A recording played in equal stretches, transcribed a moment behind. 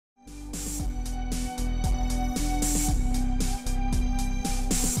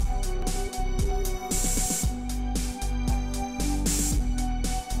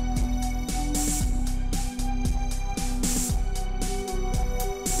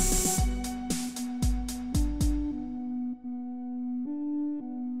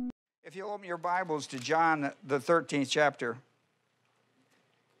you'll open your Bibles to John, the 13th chapter.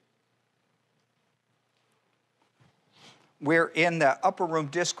 We're in the upper room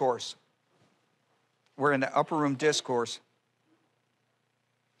discourse. We're in the upper room discourse,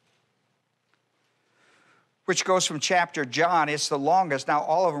 which goes from chapter John. It's the longest. Now,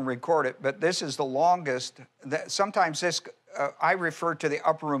 all of them record it, but this is the longest. Sometimes this, I refer to the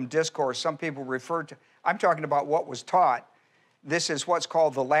upper room discourse. Some people refer to, I'm talking about what was taught. This is what's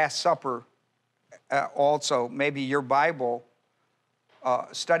called the Last Supper also. Maybe your Bible,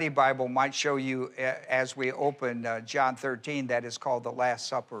 study Bible, might show you as we open John 13 that is called the Last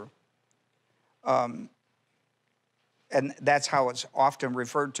Supper. And that's how it's often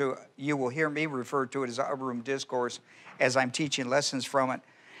referred to. You will hear me refer to it as upper room discourse as I'm teaching lessons from it,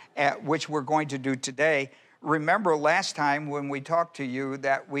 which we're going to do today. Remember last time when we talked to you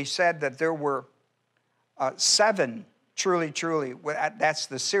that we said that there were 7 truly, that's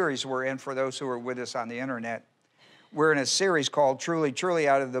the series we're in for those who are with us on the internet. We're in a series called Truly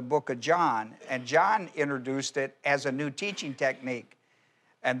out of the book of John. And John introduced it as a new teaching technique.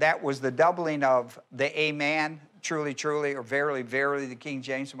 And that was the doubling of the amen, truly, or verily, the King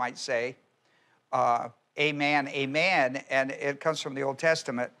James might say. Amen, and it comes from the Old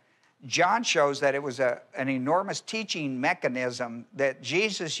Testament. John shows that it was an enormous teaching mechanism that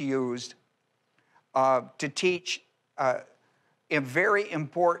Jesus used to teach in very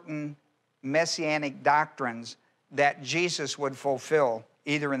important messianic doctrines that Jesus would fulfill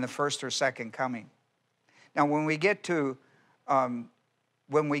either in the first or second coming. Now, when we get to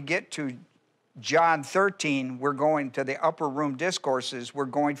John 13, we're going to the upper room discourses. We're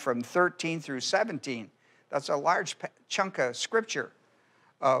going from 13 through 17. That's a large chunk of scripture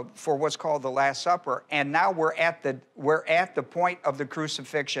for what's called the Last Supper. And now we're at the point of the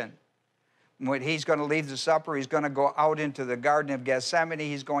crucifixion. When he's going to leave the supper, he's going to go out into the Garden of Gethsemane.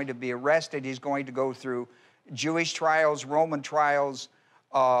 He's going to be arrested. He's going to go through Jewish trials, Roman trials.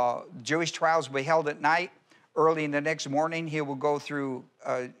 Jewish trials will be held at night. Early in the next morning, he will go through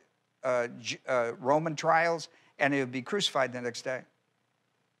Roman trials, and he'll be crucified the next day.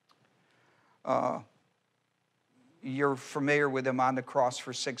 You're familiar with him on the cross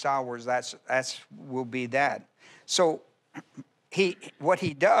for 6 hours. That's will be that. So what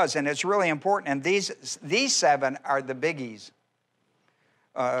he does, and it's really important, and these 7 are the biggies.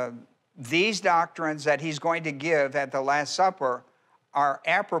 These doctrines that he's going to give at the Last Supper are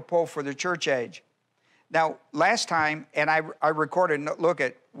apropos for the church age. Now, last time, and I recorded, look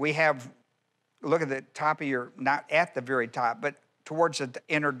at the top of your, not at the very top, but towards the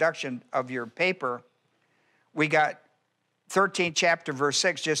introduction of your paper, we got 13 chapter verse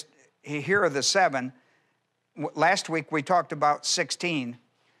 6, just here are the 7. Last week we talked about 16.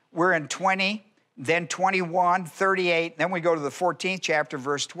 We're in 20, then 21, 38, then we go to the 14th chapter,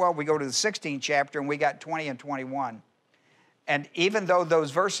 verse 12. We go to the 16th chapter, and we got 20 and 21. And even though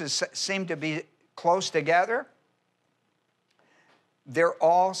those verses seem to be close together, they're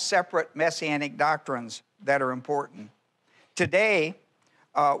all separate messianic doctrines that are important. Today,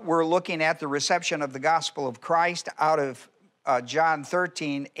 we're looking at the reception of the gospel of Christ out of John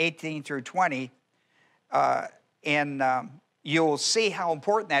 13, 18 through 20. And you'll see how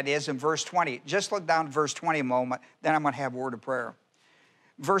important that is in verse 20. Just look down to verse 20 a moment, then I'm going to have a word of prayer.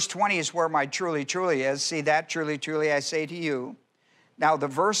 Verse 20 is where my truly is. See that, truly I say to you. Now, the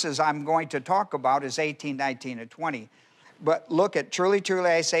verses I'm going to talk about is 18, 19, and 20. But look at truly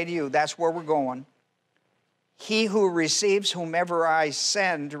I say to you, that's where we're going. He who receives whomever I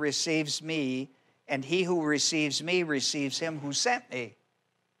send receives me, and he who receives me receives him who sent me.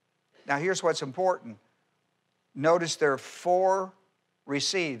 Now, here's what's important. Notice there are 4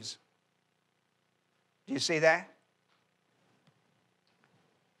 receives. Do you see that?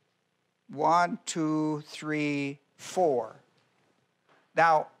 1, 2, 3, 4.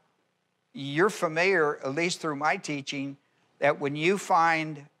 Now, you're familiar, at least through my teaching, that when you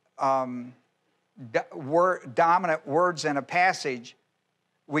find dominant words in a passage,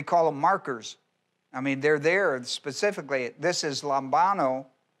 we call them markers. I mean, they're there specifically. This is lambano.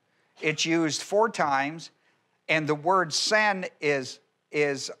 It's used 4 times. And the word sen is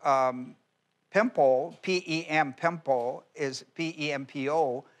pimpo, P-E-M, pimpo, is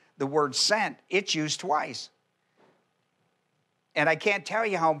P-E-M-P-O. The word sent, it's used twice. And I can't tell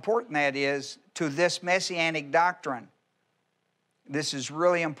you how important that is to this messianic doctrine. This is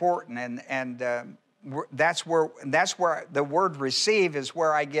really important, and that's where the word receive is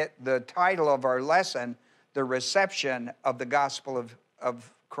where I get the title of our lesson, the reception of the gospel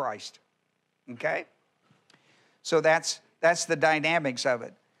of Christ. Okay? So that's the dynamics of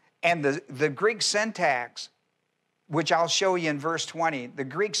it. And the Greek syntax which I'll show you in verse 20. The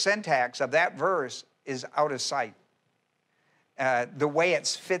Greek syntax of that verse is out of sight. The way it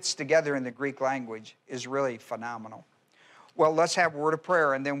fits together in the Greek language is really phenomenal. Well, let's have a word of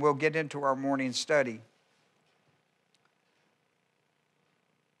prayer, and then we'll get into our morning study.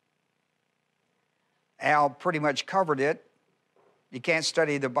 Al pretty much covered it. You can't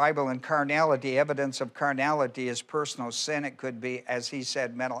study the Bible in carnality. Evidence of carnality is personal sin. It could be, as he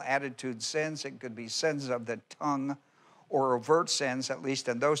said, mental attitude sins. It could be sins of the tongue or overt sins, at least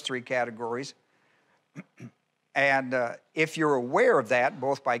in those three categories. And if you're aware of that,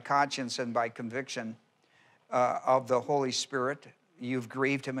 both by conscience and by conviction of the Holy Spirit, you've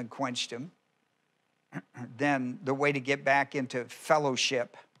grieved him and quenched him, then the way to get back into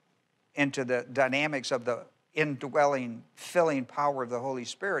fellowship, into the dynamics of the indwelling, filling power of the Holy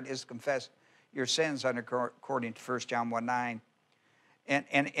Spirit is to confess your sins according to 1 John 1:9. And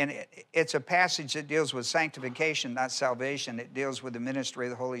it's a passage that deals with sanctification, not salvation. It deals with the ministry of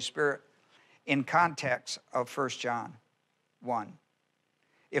the Holy Spirit in context of 1 John 1.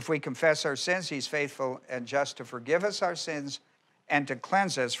 If we confess our sins, he's faithful and just to forgive us our sins and to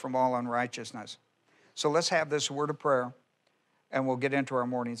cleanse us from all unrighteousness. So let's have this word of prayer, and we'll get into our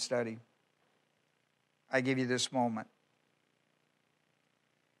morning study. I give you this moment.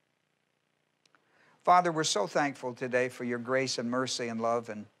 Father, we're so thankful today for your grace and mercy and love.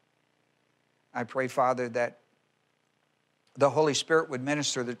 And I pray, Father, that the Holy Spirit would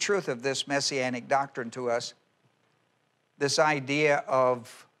minister the truth of this messianic doctrine to us. This idea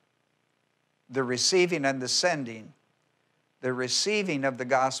of the receiving and the sending, the receiving of the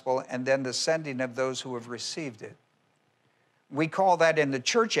gospel and then the sending of those who have received it. We call that in the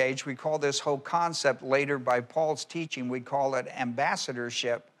church age, we call this whole concept later by Paul's teaching, we call it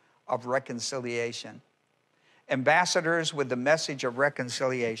ambassadorship of reconciliation. Ambassadors with the message of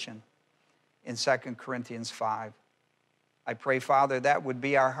reconciliation in 2 Corinthians 5. I pray, Father, that would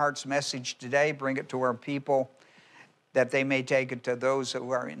be our heart's message today. Bring it to our people that they may take it to those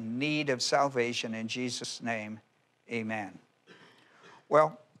who are in need of salvation. In Jesus' name, amen.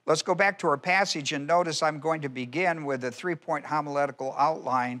 Well, let's go back to our passage and notice I'm going to begin with a three-point homiletical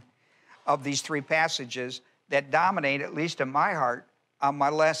outline of these three passages that dominate, at least in my heart, on my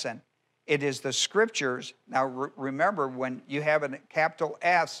lesson. It is the Scriptures. Now, remember, when you have a capital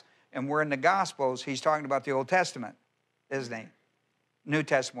S and we're in the Gospels, he's talking about the Old Testament, isn't he? New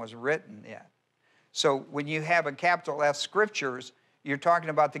Testament wasn't written yet. So when you have a capital F Scriptures, you're talking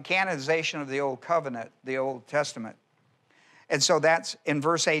about the canonization of the Old Covenant, the Old Testament. And so that's in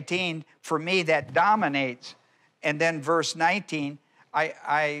verse 18. For me, that dominates. And then verse 19,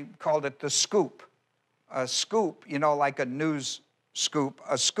 I called it the scoop. A scoop, you know, like a news scoop.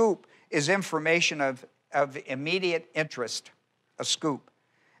 A scoop is information of immediate interest, a scoop.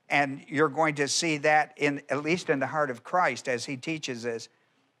 And you're going to see that at least in the heart of Christ as he teaches this.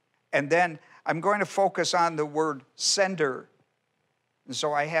 And then I'm going to focus on the word sender. And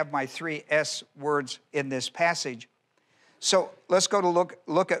so I have my three S words in this passage. So let's go to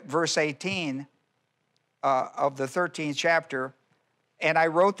look at verse 18 of the 13th chapter. And I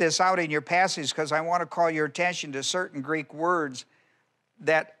wrote this out in your passage because I want to call your attention to certain Greek words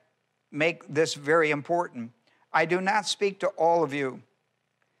that make this very important. I do not speak to all of you.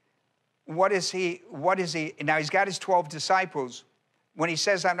 What is he? Now he's got his 12 disciples. When he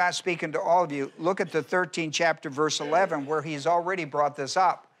says, I'm not speaking to all of you, look at the 13th chapter, verse 11, where he's already brought this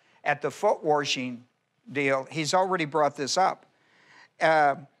up at the foot washing deal. He's already brought this up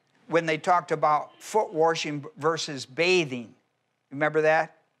when they talked about foot washing versus bathing. Remember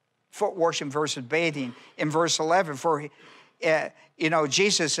that? Foot washing versus bathing. In verse 11,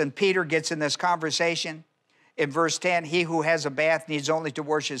 Jesus and Peter gets in this conversation. In verse 10, he who has a bath needs only to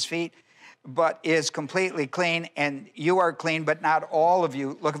wash his feet, but is completely clean, and you are clean, but not all of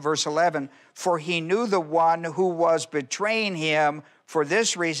you. Look at verse 11. For he knew the one who was betraying him. For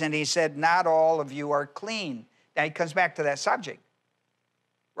this reason, he said, not all of you are clean. Now, he comes back to that subject,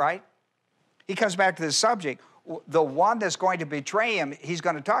 right? He comes back to the subject. The one that's going to betray him, he's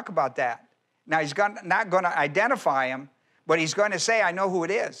going to talk about that. Now, he's not going to identify him, but he's going to say, I know who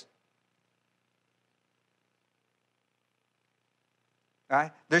it is.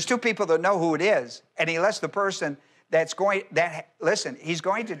 Right? There's two people that know who it is, and he lets the person listen, he's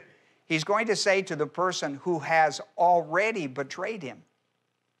going to say to the person who has already betrayed him.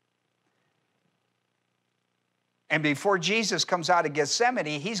 And before Jesus comes out of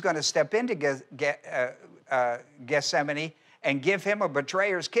Gethsemane, he's going to step into Gethsemane and give him a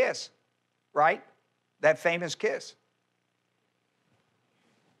betrayer's kiss, right? That famous kiss.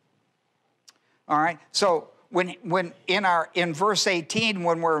 All right, so when in verse 18,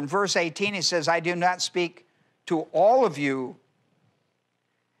 when we're in verse 18, he says, I do not speak to all of you,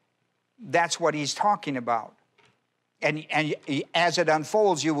 that's what he's talking about. And as it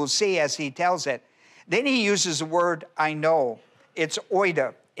unfolds, you will see as he tells it. Then he uses the word, I know. It's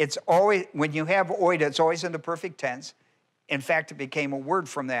oida. It's always, when you have oida, it's always in the perfect tense. In fact, it became a word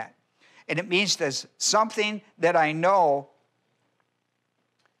from that. And it means there's something that I know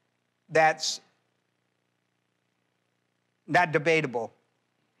that's not debatable.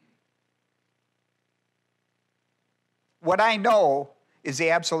 What I know is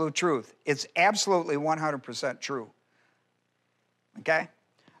the absolute truth. It's absolutely 100% true. Okay?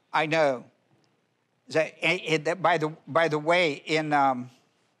 I know. By the way,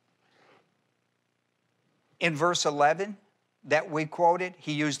 in verse 11 that we quoted,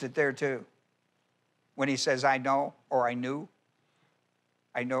 he used it there too. When he says, I know, or I knew.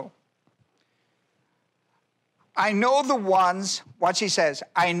 I know. I know the ones, watch he says,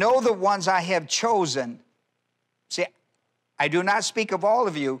 I know the ones I have chosen. See, I do not speak of all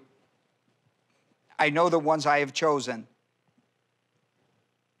of you. I know the ones I have chosen.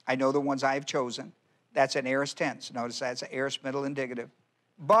 I know the ones I have chosen. That's an aorist tense. Notice that's an aorist middle indicative.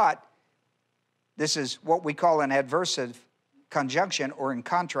 But this is what we call an adversive conjunction or in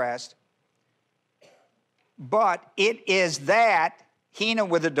contrast. But it is that, hina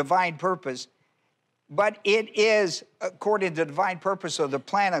with a divine purpose, but it is according to the divine purpose of the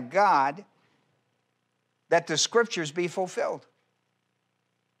plan of God that the scriptures be fulfilled.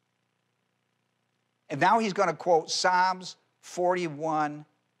 And now he's going to quote Psalms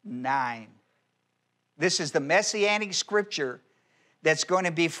 41:9. This is the messianic scripture that's going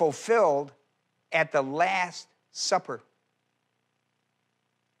to be fulfilled at the Last Supper.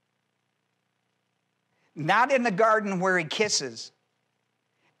 Not in the garden where he kisses.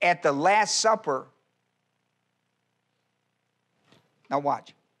 At the Last Supper. Now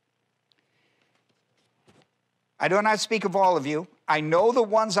watch. I do not speak of all of you. I know the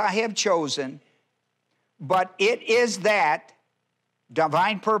ones I have chosen, but it is that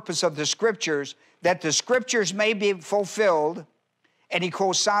divine purpose of the scriptures that the scriptures may be fulfilled. And he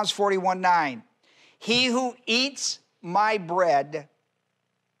quotes Psalms 41:9. He who eats my bread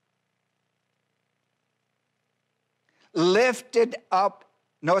lifted up,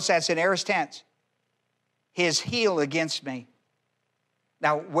 notice that's in aorist tense, his heel against me.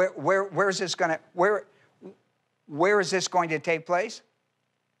 Now, where is this going to, where is this going to take place?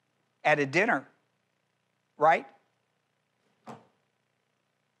 At a dinner, right?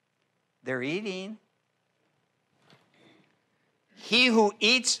 They're eating. He who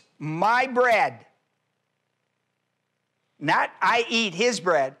eats my bread, not I eat his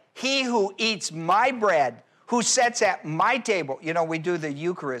bread, he who eats my bread, who sits at my table. You know, we do the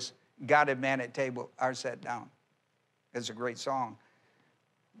Eucharist, God and man at table are set down. It's a great song.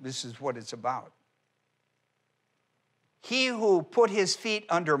 This is what it's about. He who put his feet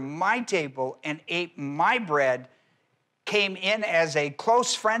under my table and ate my bread came in as a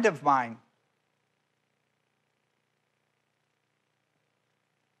close friend of mine,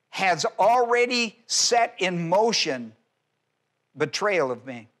 has already set in motion betrayal of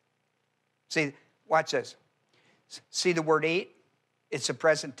me. See, watch this. See the word eat? It's a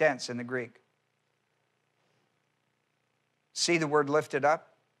present tense in the Greek. See the word lifted up?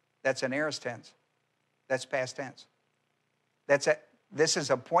 That's an aorist tense. That's past tense. This is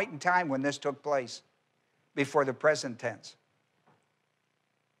a point in time when this took place before the present tense.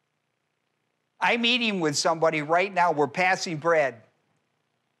 I'm eating with somebody right now. We're passing bread.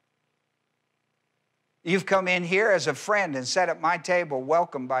 You've come in here as a friend and sat at my table,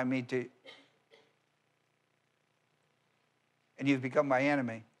 welcomed by me to, and you've become my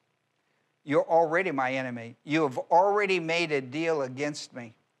enemy. You're already my enemy. You have already made a deal against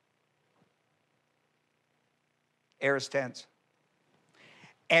me. Aorist tense.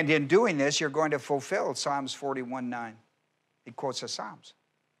 And in doing this, you're going to fulfill Psalms 41:9. He quotes the Psalms.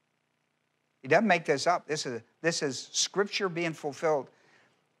 He doesn't make this up. This is Scripture being fulfilled.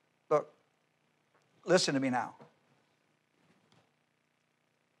 Look, listen to me now.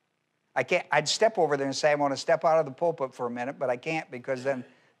 I'd step over there and say, I want to step out of the pulpit for a minute, but I can't because then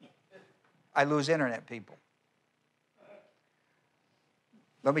I lose internet people.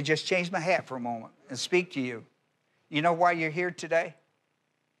 Let me just change my hat for a moment and speak to you. You know why you're here today?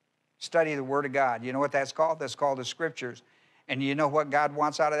 Study the Word of God. You know what that's called? That's called the Scriptures. And you know what God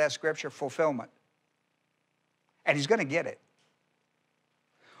wants out of that Scripture? Fulfillment. And He's going to get it.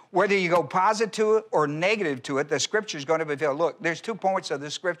 Whether you go positive to it or negative to it, the Scripture is going to be fulfilled. Look, there's 2 points of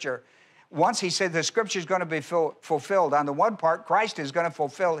the Scripture. Once he said the Scripture is going to be fulfilled. On the one part, Christ is going to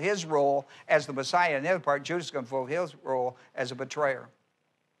fulfill his role as the Messiah. On the other part, Judas is going to fulfill his role as a betrayer.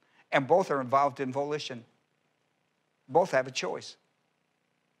 And both are involved in volition. Both have a choice.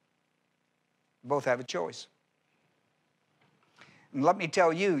 Both have a choice. And let me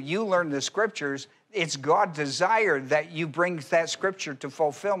tell you, you learn the scriptures. It's God's desire that you bring that scripture to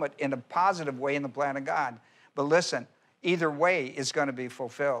fulfillment in a positive way in the plan of God. But listen, either way is going to be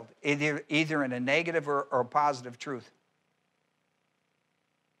fulfilled, either in a negative or a positive truth.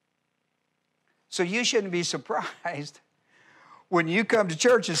 So you shouldn't be surprised when you come to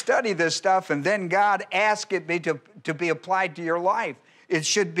church and study this stuff and then God asks it to be applied to your life.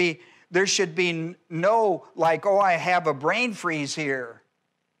 There should be no like, oh, I have a brain freeze here.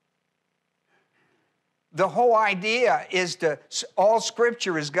 The whole idea is all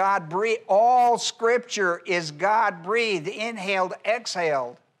Scripture is God-breathed. All Scripture is God-breathed, inhaled,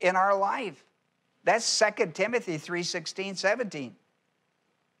 exhaled in our life. That's 2 Timothy 3:16, 17.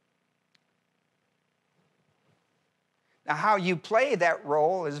 Now, how you play that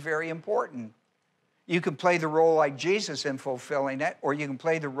role is very important. You can play the role like Jesus in fulfilling it, or you can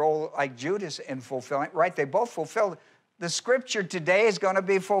play the role like Judas in fulfilling it, right? They both fulfilled. The Scripture today is going to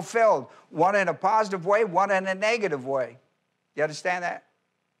be fulfilled, one in a positive way, one in a negative way. You understand that?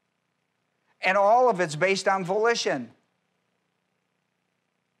 And all of it's based on volition.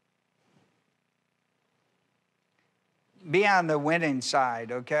 Be on the winning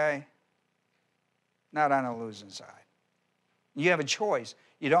side, okay? Not on the losing side. You have a choice.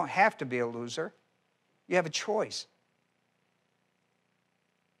 You don't have to be a loser. You have a choice.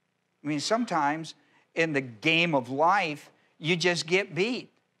 I mean, sometimes in the game of life, you just get beat.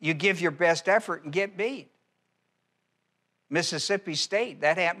 You give your best effort and get beat. Mississippi State,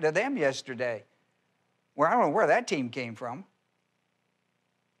 that happened to them yesterday. Well, I don't know where that team came from.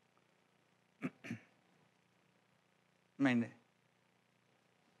 I mean,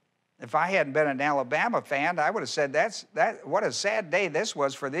 if I hadn't been an Alabama fan, I would have said, what a sad day this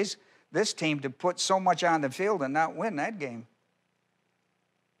was for this team to put so much on the field and not win that game.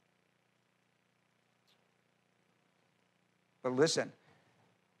 But listen,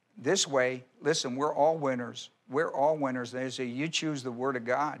 this way, listen, we're all winners. We're all winners. They say you choose the Word of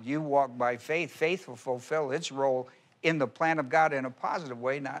God. You walk by faith. Faith will fulfill its role in the plan of God in a positive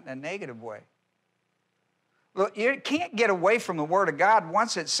way, not in a negative way. Look, you can't get away from the Word of God.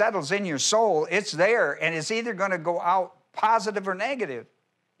 Once it settles in your soul, it's there, and it's either going to go out positive or negative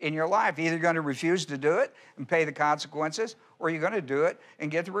in your life. Either going to refuse to do it and pay the consequences, or you're going to do it and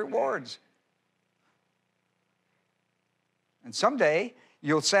get the rewards. And someday,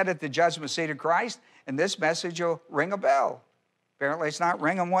 you'll sit at the judgment seat of Christ, and this message will ring a bell. Apparently, it's not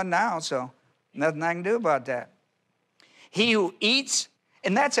ringing one now, so nothing I can do about that. He who eats,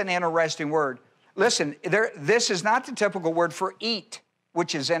 and that's an interesting word. Listen, this is not the typical word for eat,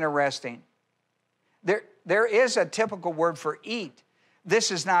 which is interesting. There is a typical word for eat.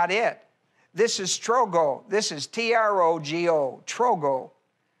 This is not it. This is trogo. This is T-R-O-G-O, trogo.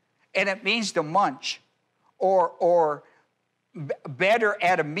 And it means to munch or better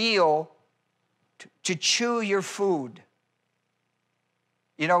at a meal, to chew your food.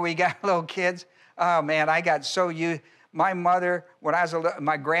 You know, we got little kids. Oh, man, I got so used. My mother, when I was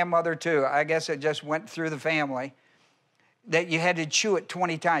my grandmother too, I guess it just went through the family, that you had to chew it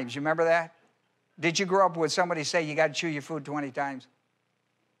 20 times. You remember that? Did you grow up with somebody say you got to chew your food 20 times?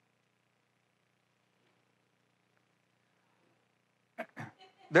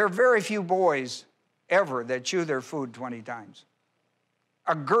 There are very few boys ever that chew their food 20 times.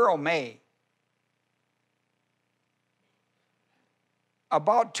 A girl may.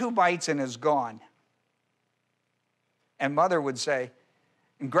 About 2 bites and is gone. And mother would say,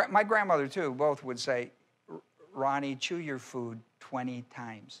 and my grandmother too, both would say, Ronnie, chew your food 20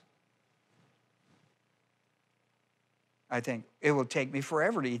 times. I think, it will take me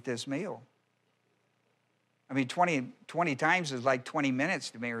forever to eat this meal. I mean, 20 times is like 20 minutes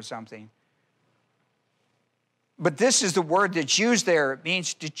to me or something. But this is the word that's used there. It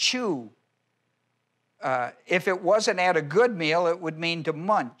means to chew. If it wasn't at a good meal, it would mean to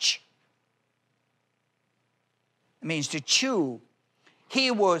munch. It means to chew.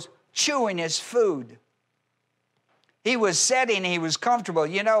 He was chewing his food. He was sitting, he was comfortable.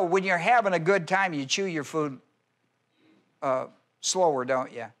 You know, when you're having a good time, you chew your food slower,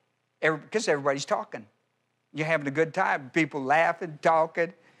 don't you? Because everybody's talking. You're having a good time. People laughing,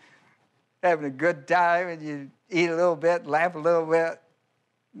 talking, having a good time, and you eat a little bit, laugh a little bit.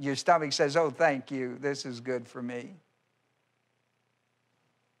 Your stomach says, oh, thank you. This is good for me.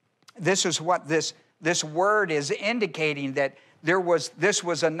 This is what this word is indicating, that this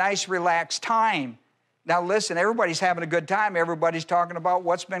was a nice, relaxed time. Now listen, everybody's having a good time. Everybody's talking about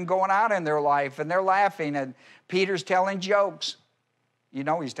what's been going on in their life, and they're laughing, and Peter's telling jokes. You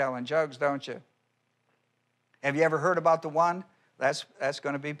know he's telling jokes, don't you? Have you ever heard about the one? That's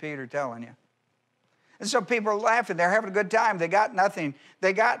going to be Peter telling you. And so people are laughing. They're having a good time. They got nothing.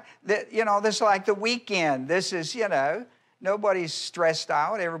 They got, this is like the weekend. This is, nobody's stressed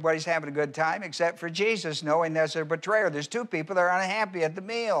out. Everybody's having a good time except for Jesus, knowing there's a betrayer. There's two people that are unhappy at the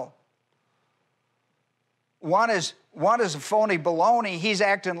meal. One is a phony baloney. He's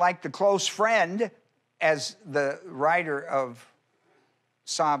acting like the close friend, as the writer of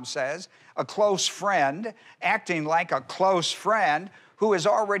Psalm says, a close friend, acting like a close friend who has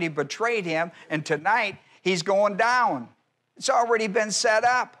already betrayed him, and tonight he's going down. It's already been set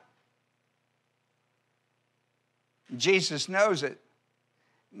up. Jesus knows it.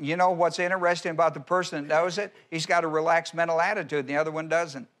 You know what's interesting about the person that knows it? He's got a relaxed mental attitude, and the other one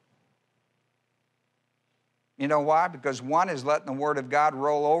doesn't. You know why? Because one is letting the Word of God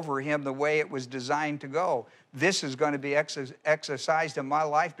roll over him the way it was designed to go. This is going to be exercised in my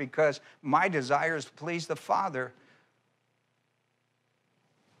life because my desire is to please the Father.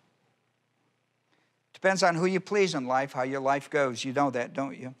 Depends on who you please in life, how your life goes. You know that,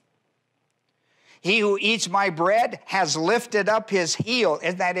 don't you? He who eats my bread has lifted up his heel.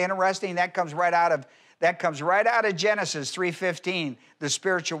 Isn't that interesting? That comes right out of Genesis 3:15, the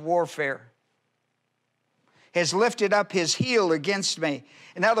spiritual warfare. Has lifted up his heel against me.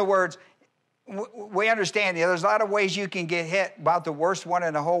 In other words, we understand there's a lot of ways you can get hit. About the worst one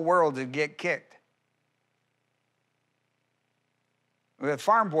in the whole world is to get kicked. With a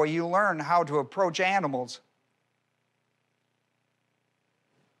farm boy, you learn how to approach animals.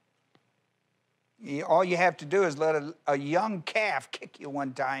 All you have to do is let a young calf kick you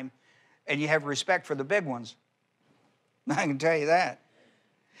one time, and you have respect for the big ones. I can tell you that.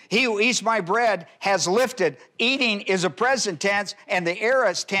 He who eats my bread has lifted. Eating is a present tense, and the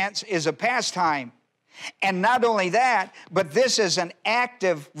aorist tense is a past time. And not only that, but this is an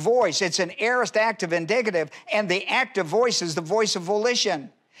active voice. It's an aorist active indicative, and the active voice is the voice of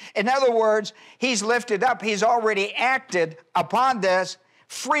volition. In other words, he's lifted up. He's already acted upon this.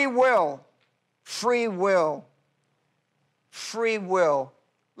 Free will. Free will. Free will.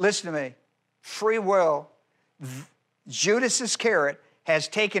 Listen to me. Free will. Judas Iscariot has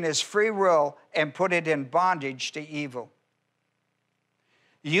taken his free will and put it in bondage to evil.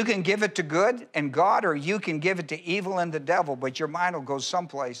 You can give it to good and God, or you can give it to evil and the devil, but your mind will go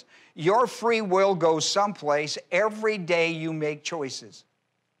someplace. Your free will goes someplace every day you make choices.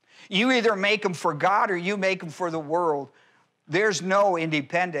 You either make them for God or you make them for the world. There's no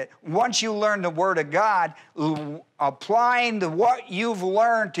independent. Once you learn the Word of God, applying what you've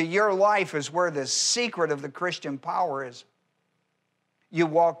learned to your life is where the secret of the Christian power is. You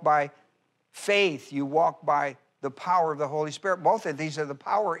walk by faith. You walk by the power of the Holy Spirit. Both of these are the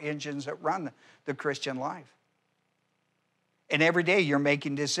power engines that run the Christian life. And every day you're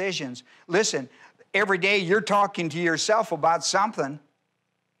making decisions. Listen, every day you're talking to yourself about something.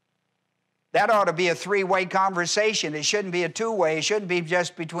 That ought to be a three-way conversation. It shouldn't be a two-way. It shouldn't be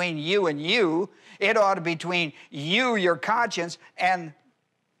just between you and you. It ought to be between you, your conscience, and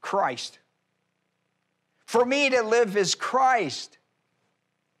Christ. For me to live is Christ.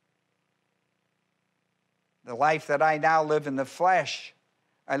 The life that I now live in the flesh,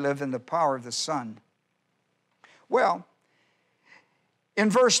 I live in the power of the Son. Well,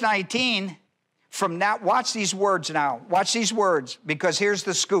 in verse 19, from now, watch these words now. Watch these words, because here's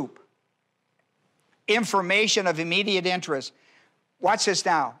the scoop. Information of immediate interest. Watch this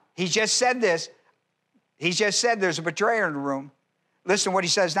now. He just said this. He just said there's a betrayer in the room. Listen to what he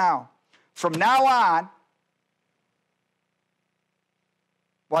says now. From now on,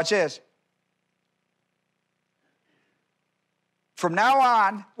 watch this. From now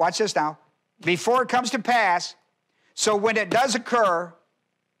on, watch this now, before it comes to pass, so when it does occur,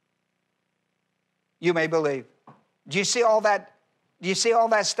 you may believe. Do you see all that? Do you see all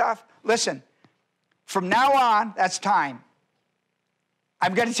that stuff? Listen, from now on, that's time.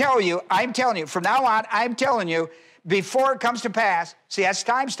 I'm going to tell you, I'm telling you, from now on, I'm telling you, before it comes to pass, see, that's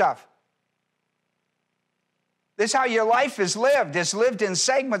time stuff. This is how your life is lived. It's lived in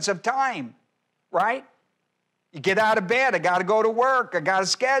segments of time, right? You get out of bed, I got to go to work, I got a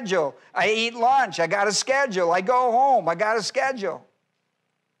schedule. I eat lunch, I got a schedule. I go home, I got a schedule.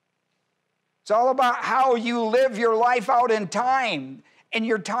 It's all about how you live your life out in time, and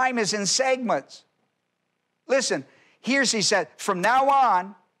your time is in segments. Listen, he said, from now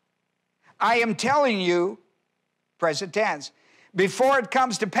on, I am telling you, present tense, before it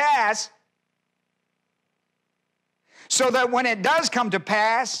comes to pass, so that when it does come to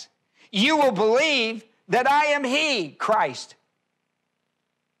pass, you will believe that I am He, Christ.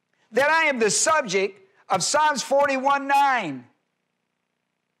 That I am the subject of Psalms 41:9.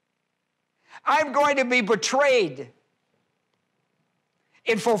 I'm going to be betrayed.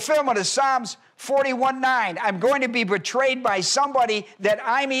 In fulfillment of Psalms 41:9, I'm going to be betrayed by somebody that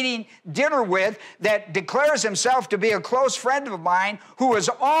I'm eating dinner with that declares himself to be a close friend of mine who has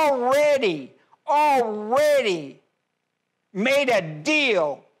already made a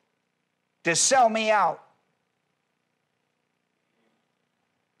deal to sell me out.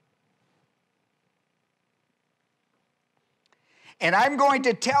 And I'm going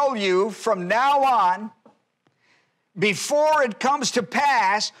to tell you from now on, before it comes to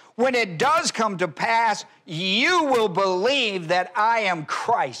pass, when it does come to pass, you will believe that I am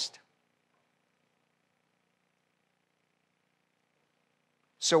Christ.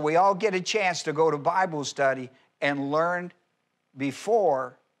 So we all get a chance to go to Bible study and learn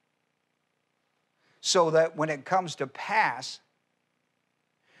before, so that when it comes to pass,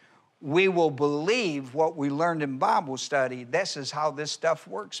 we will believe what we learned in Bible study. This is how this stuff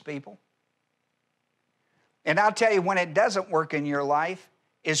works, people. And I'll tell you, when it doesn't work in your life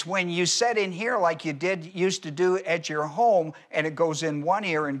is when you sit in here like you used to do at your home, and it goes in one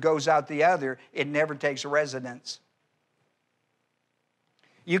ear and goes out the other. It never takes residence.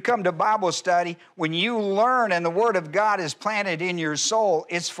 You come to Bible study, when you learn and the Word of God is planted in your soul,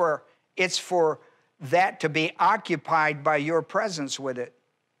 it's for that to be occupied by your presence with it.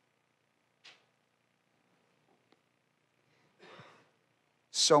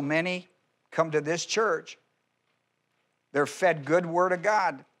 So many come to this church. They're fed good Word of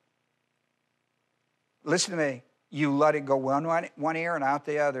God. Listen to me. You let it go one ear and out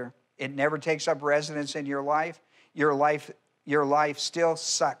the other. It never takes up residence in your life. Your life still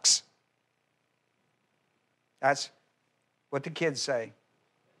sucks. That's what the kids say.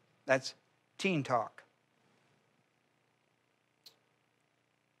 That's teen talk.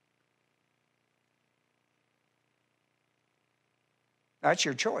 That's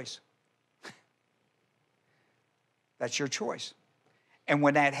your choice. That's your choice. And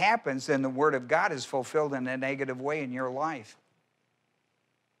when that happens, then the Word of God is fulfilled in a negative way in your life.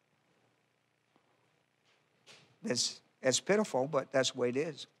 That's pitiful, but that's the way it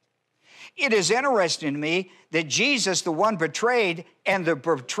is. It is interesting to me that Jesus, the one betrayed, and the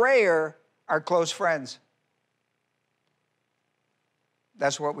betrayer are close friends.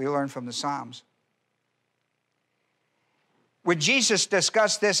 That's what we learn from the Psalms. When Jesus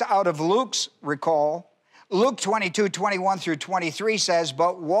discussed this out of Luke's recall, Luke 22:21 through 23 says,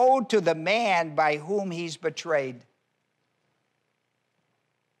 "But woe to the man by whom he's betrayed."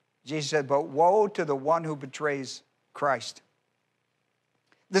 Jesus said, "But woe to the one who betrays Christ."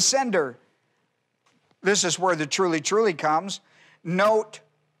 The sender, this is where the truly comes. Note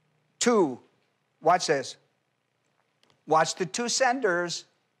 2. Watch this. Watch the two senders.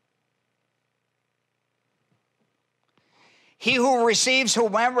 He who receives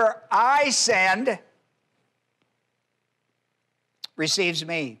whomever I send receives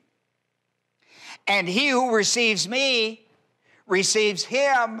me. And he who receives me receives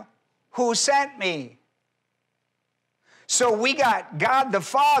him who sent me. So we got God the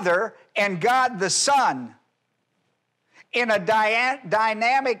Father and God the Son in a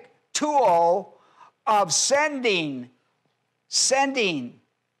dynamic tool of sending,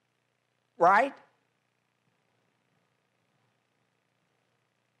 right?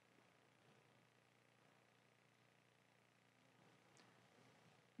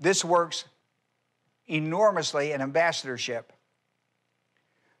 This works enormously in ambassadorship.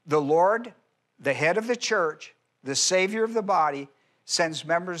 The Lord, the head of the church, the Savior of the body, sends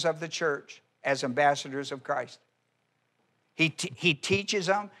members of the church as ambassadors of Christ. He teaches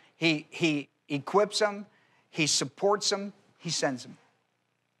them, he equips them, he supports them, he sends them.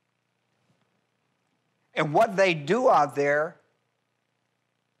 And what they do out there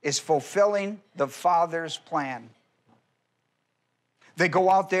is fulfilling the Father's plan. They go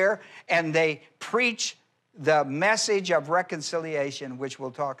out there and they preach the message of reconciliation, which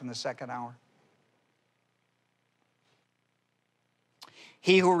we'll talk in the second hour.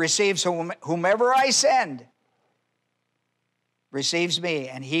 He who receives whomever I send receives me,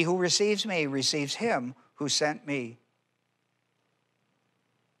 and he who receives me receives him who sent me.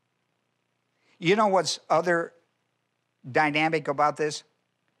 You know what's other dynamic about this?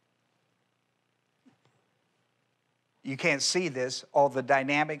 You can't see this, all the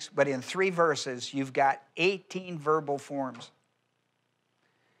dynamics, but in 3 verses, you've got 18 verbal forms.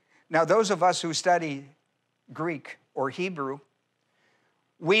 Now, those of us who study Greek or Hebrew,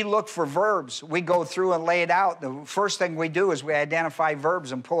 we look for verbs. We go through and lay it out. The first thing we do is we identify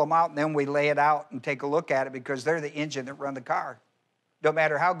verbs and pull them out, and then we lay it out and take a look at it because they're the engine that run the car. No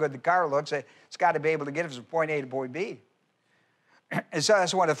matter how good the car looks, it's got to be able to get us from point A to point B. And so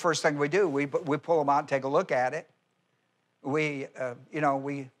that's one of the first things we do. We pull them out and take a look at it. We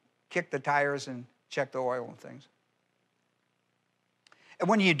kick the tires and check the oil and things. And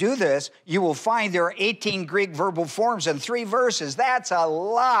when you do this, you will find there are 18 Greek verbal forms in 3 verses. That's a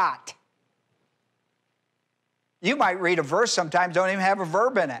lot. You might read a verse sometimes, don't even have a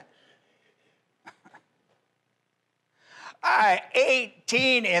verb in it.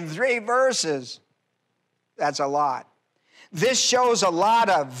 18 in 3 verses. That's a lot. This shows a lot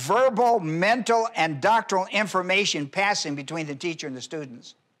of verbal, mental, and doctrinal information passing between the teacher and the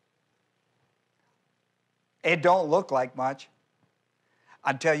students. It don't look like much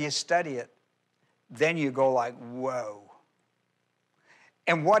until you study it. Then you go like, whoa.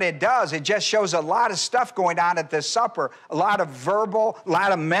 And what it does, it just shows a lot of stuff going on at this supper. A lot of verbal, a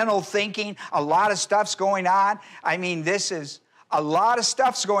lot of mental thinking, a lot of stuff's going on. I mean, a lot of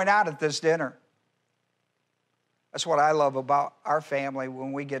stuff's going on at this dinner. That's what I love about our family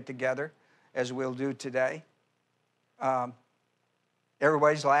when we get together, as we'll do today.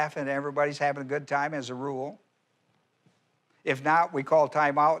 Everybody's laughing, everybody's having a good time as a rule. If not, we call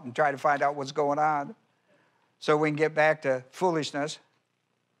time out and try to find out what's going on so we can get back to foolishness.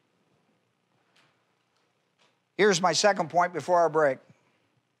 Here's my second point before our break.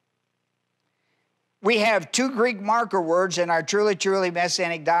 We have 2 Greek marker words in our truly, truly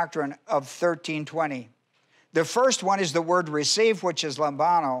messianic doctrine of 1320. The first one is the word receive, which is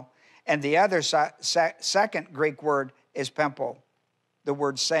lambano, and the other second Greek word is pempo, the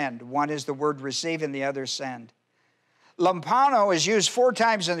word send. One is the word receive and the other send. Lambano is used 4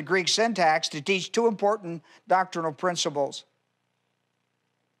 times in the Greek syntax to teach 2 important doctrinal principles.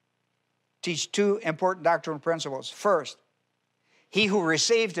 Teach 2 important doctrinal principles. First, he who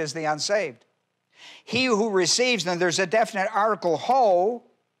received is the unsaved. He who receives, and there's a definite article, ho,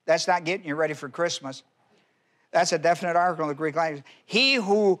 that's not getting you ready for Christmas. That's a definite article in the Greek language. He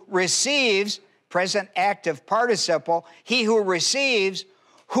who receives, present active participle, he who receives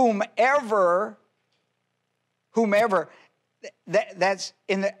whomever, that's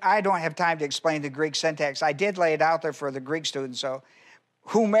in the, I don't have time to explain the Greek syntax. I did lay it out there for the Greek students, so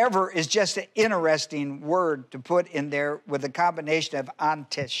whomever is just an interesting word to put in there with a combination of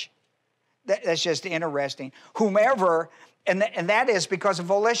antish. That's just interesting. Whomever, and that is because of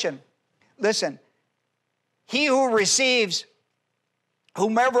volition. Listen, he who receives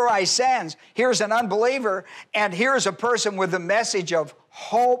whomever I send, here's an unbeliever, and here's a person with the message of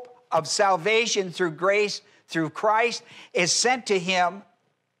hope, of salvation through grace, through Christ, is sent to him.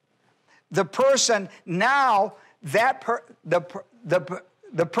 The person now, the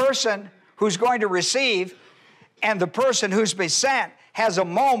person who's going to receive and the person who's been sent has a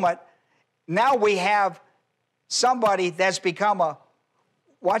moment. Now we have somebody that's become a,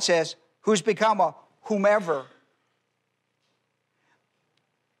 watch this, who's become a whomever.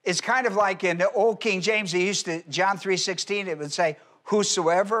 It's kind of like in the old King James, they used to, John 3:16, it would say,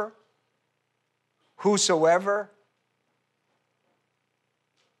 whosoever, whosoever,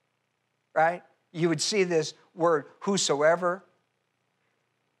 right? You would see this word, whosoever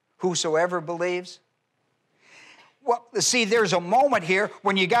believes. Well, see, there's a moment here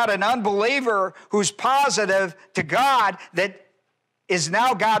when you got an unbeliever who's positive to God that is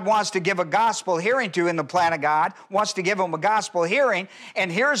now God wants to give a gospel hearing to in the plan of God, wants to give him a gospel hearing,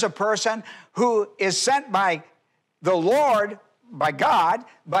 and here's a person who is sent by the Lord, by God,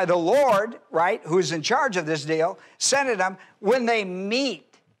 by the Lord, right, who's in charge of this deal, sent them. When they meet,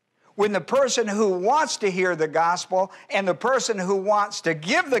 when the person who wants to hear the gospel and the person who wants to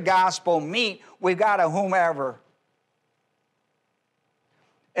give the gospel meet, we've got a whomever.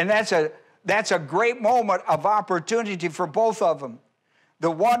 And that's a great moment of opportunity for both of them.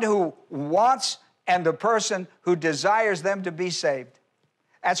 The one who wants and the person who desires them to be saved.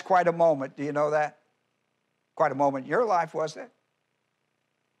 That's quite a moment. Do you know that? Quite a moment in your life, wasn't it?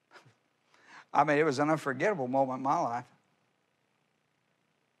 I mean, it was an unforgettable moment in my life.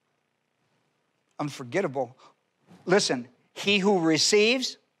 Unforgettable. Listen, he who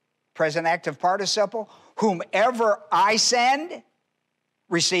receives, present active participle, whomever I send,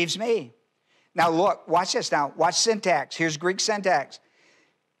 receives me. Now look, watch this now. Watch syntax. Here's Greek syntax.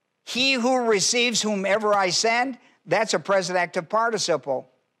 He who receives whomever I send, that's a present active participle.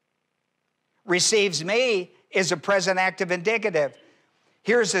 Receives me is a present active indicative.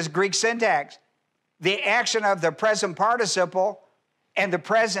 Here's this Greek syntax. The action of the present participle and the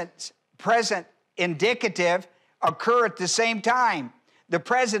present indicative occur at the same time. The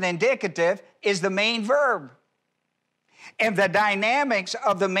present indicative is the main verb. And the dynamics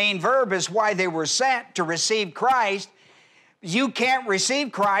of the main verb is why they were sent to receive Christ. You can't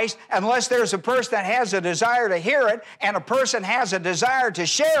receive Christ unless there's a person that has a desire to hear it and a person has a desire to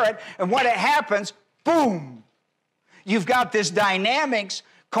share it. And when it happens, boom, you've got this dynamics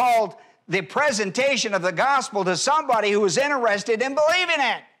called the presentation of the gospel to somebody who is interested in believing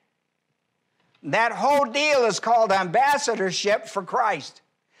it. That whole deal is called ambassadorship for Christ.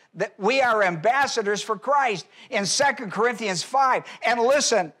 That we are ambassadors for Christ in 2 Corinthians 5. And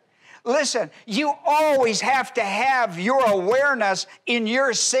listen, you always have to have your awareness in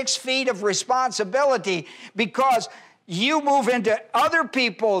your 6 feet of responsibility, because you move into other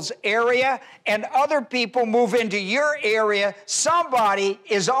people's area and other people move into your area. Somebody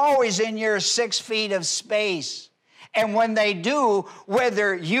is always in your 6 feet of space. And when they do,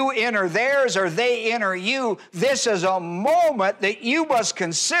 whether you enter theirs or they enter you, this is a moment that you must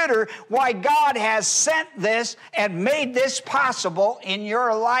consider why God has sent this and made this possible in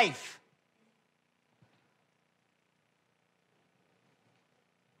your life.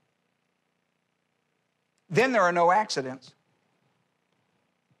 Then there are no accidents.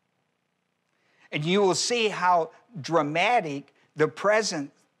 And you will see how dramatic the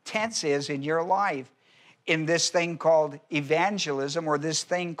present tense is in your life in this thing called evangelism, or this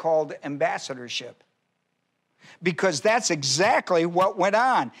thing called ambassadorship. Because that's exactly what went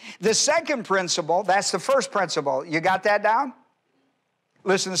on. The second principle, that's the first principle. You got that down?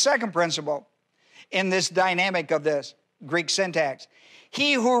 Listen, the second principle in this dynamic of this Greek syntax.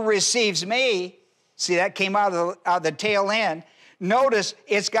 He who receives me, see, that came out of the tail end. Notice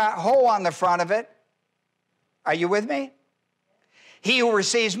it's got hole on the front of it. Are you with me? He who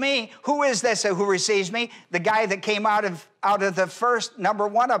receives me. Who is this who receives me? The guy that came out of the first number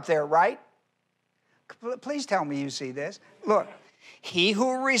 1 up there, right? Please tell me you see this. Look. He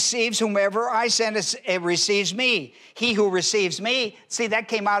who receives whomever I send receives me. He who receives me. See, that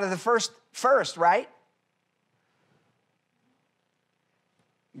came out of the first, right?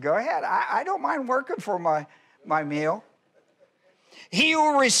 Go ahead. I don't mind working for my meal. He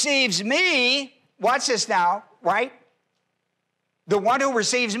who receives me, watch this now, right? The one who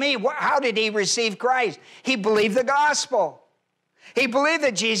receives me, how did he receive Christ? He believed the gospel. He believed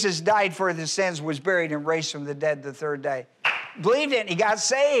that Jesus died for his sins, was buried, and raised from the dead the 3rd day. Believed it, and he got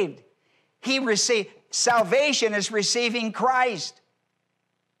saved. He received, salvation is receiving Christ.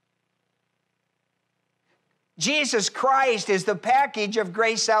 Jesus Christ is the package of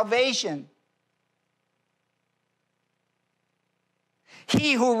grace salvation.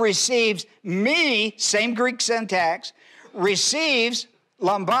 He who receives me, same Greek syntax, receives,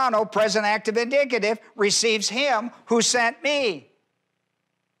 lambano, present active indicative, receives him who sent me.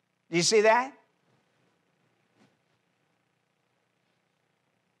 Do you see that?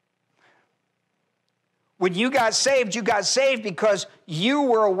 When you got saved because you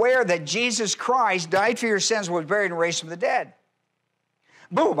were aware that Jesus Christ died for your sins, was buried, and raised from the dead.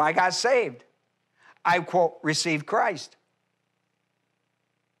 Boom, I got saved. I, quote, received Christ.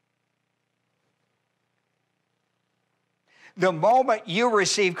 The moment you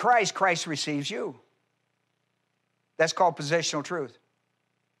receive Christ, Christ receives you. That's called positional truth.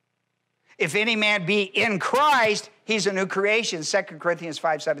 If any man be in Christ, he's a new creation, 2 Corinthians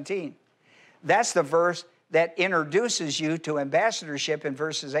 5:17. That's the verse that introduces you to ambassadorship in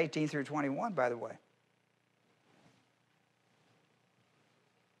verses 18 through 21, by the way.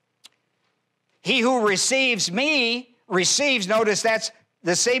 He who receives me, receives, notice that's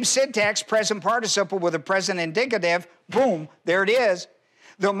the same syntax, present participle with a present indicative. Boom, there it is.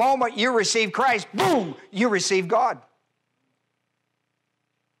 The moment you receive Christ, boom, you receive God.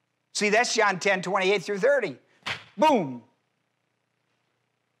 See, that's John 10:28 through 30. Boom.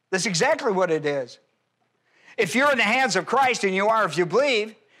 That's exactly what it is. If you're in the hands of Christ, and you are if you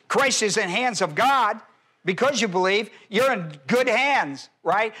believe, Christ is in the hands of God. Because you believe, you're in good hands,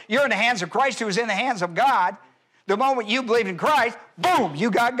 right? You're in the hands of Christ, who is in the hands of God. The moment you believe in Christ, boom, you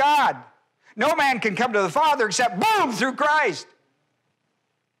got God. No man can come to the Father except, boom, through Christ.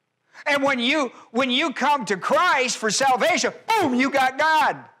 And when you come to Christ for salvation, boom, you got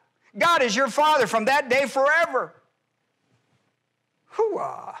God. God is your Father from that day forever.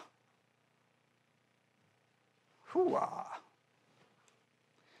 Hoo-ah. Hoo-ah.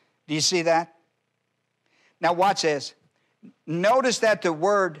 Do you see that? Now watch this. Notice that the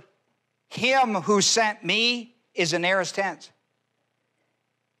word him who sent me is an aorist tense.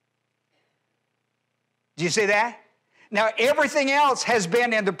 Do you see that? Now everything else has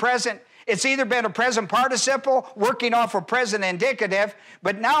been in the present. It's either been a present participle working off a present indicative,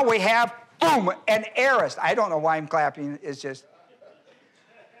 but now we have, boom, an aorist. I don't know why I'm clapping. It's just...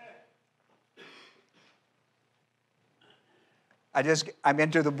 I'm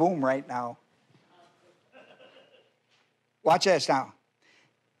into the boom right now. Watch this now.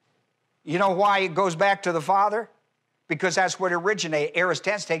 You know why it goes back to the Father? Because that's what originated. Aorist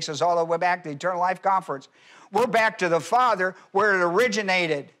tense takes us all the way back to the Eternal Life Conference. We're back to the Father where it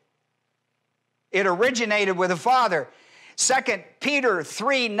originated. It originated with the Father. 2 Peter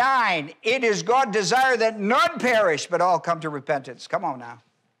 3:9, it is God's desire that none perish, but all come to repentance. Come on now.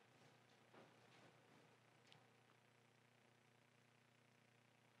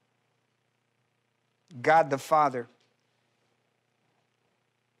 God the Father.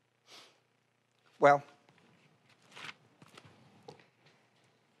 Well,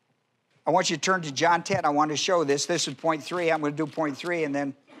 I want you to turn to John 10. I want to show this. This is point 3. I'm going to do point 3, and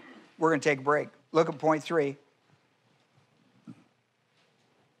then we're going to take a break. Look at point 3.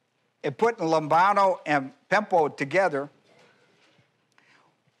 It putting Lambano and Pempo together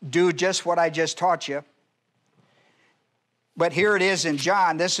do just what I just taught you. But here it is in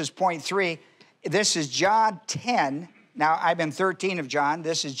John. This is point 3. This is John 10. Now, I'm in 13 of John.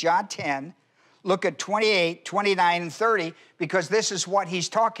 This is John 10. Look at 28, 29, and 30, because this is what he's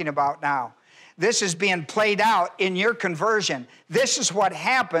talking about now. This is being played out in your conversion. This is what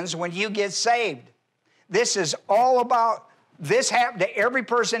happens when you get saved. This is all about, this happened to every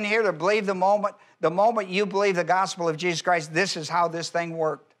person here that believed the moment you believe the gospel of Jesus Christ, this is how this thing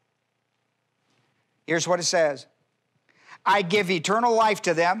worked. Here's what it says. I give eternal life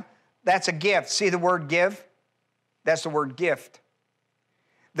to them. That's a gift. See the word give? That's the word gift.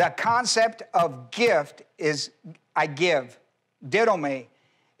 The concept of gift is I give. Didome.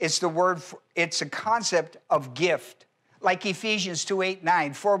 It's the word, it's a concept of gift. Like Ephesians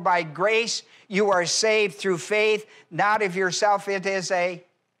 2:8-9. For by grace you are saved through faith, not of yourself. It is a,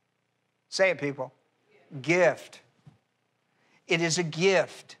 say it people, gift. It is a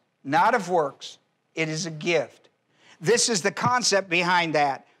gift, not of works. It is a gift. This is the concept behind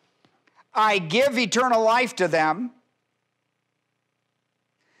that. I give eternal life to them.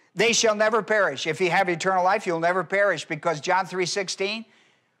 They shall never perish. If you have eternal life, you'll never perish, because John 3:16,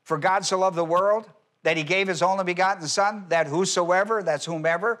 for God so loved the world that he gave his only begotten Son, that whosoever, that's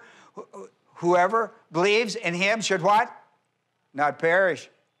whomever, whoever believes in him should what? Not perish.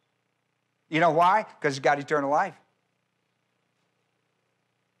 You know why? Because he's got eternal life.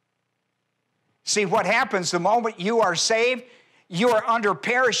 See, what happens the moment you are saved, you are under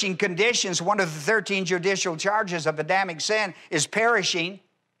perishing conditions. One of the 13 judicial charges of Adamic sin is perishing.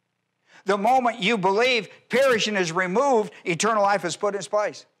 The moment you believe, perishing is removed, eternal life is put in its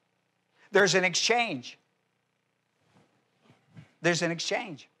place. There's an exchange. There's an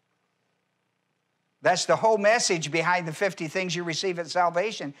exchange. That's the whole message behind the 50 things you receive at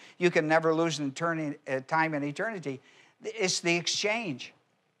salvation. You can never lose in time and eternity. It's the exchange.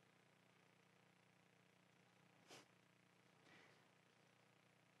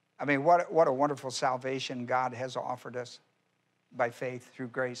 I mean, what a wonderful salvation God has offered us by faith through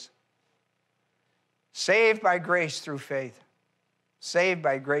grace. Saved by grace through faith. Saved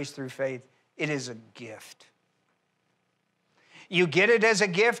by grace through faith. It is a gift. You get it as a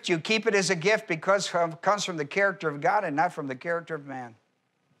gift. You keep it as a gift because it comes from the character of God and not from the character of man.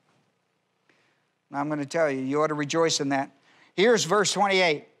 Now I'm going to tell you, you ought to rejoice in that. Here's verse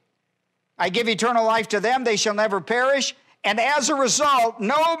 28. I give eternal life to them. They shall never perish. And as a result,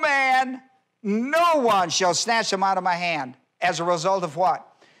 no man, no one shall snatch them out of my hand. As a result of what?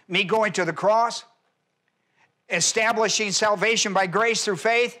 Me going to the cross? Establishing salvation by grace through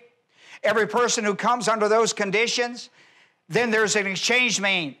faith. Every person who comes under those conditions, then there's an exchange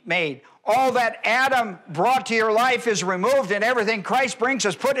made. All that Adam brought to your life is removed, and everything Christ brings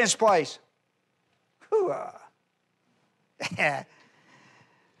is put in its place.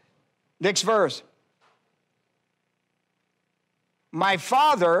 Next verse. My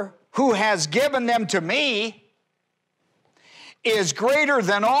Father, who has given them to me, is greater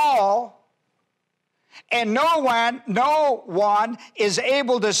than all, and no one is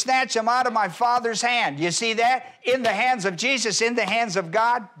able to snatch them out of my Father's hand. You see that? In the hands of Jesus, in the hands of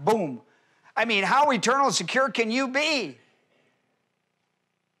God, boom. I mean, how eternal and secure can you be?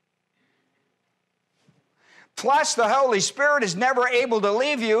 Plus, the Holy Spirit is never able to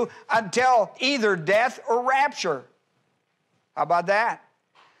leave you until either death or rapture. How about that?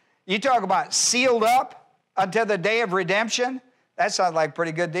 You talk about sealed up until the day of redemption. That sounds like a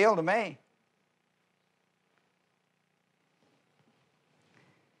pretty good deal to me.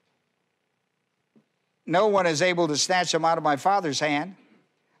 No one is able to snatch them out of my Father's hand.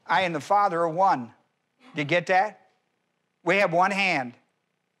 I and the Father are one. Do you get that? We have one hand.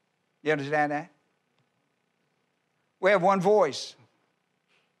 You understand that? We have one voice.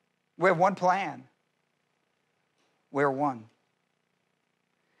 We have one plan. We're one.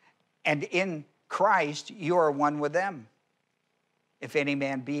 And in Christ, you are one with them. if any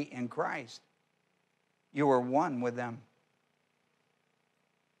man be in Christ, you are one with them.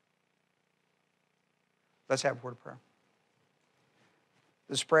 Let's have a word of prayer.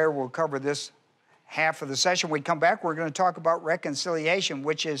 This prayer will cover this half of the session. When we come back, we're going to talk about reconciliation,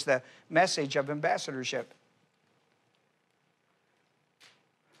 which is the message of ambassadorship.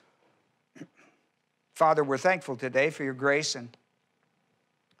 Father, we're thankful today for your grace and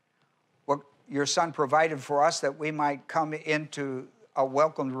what your Son provided for us that we might come into a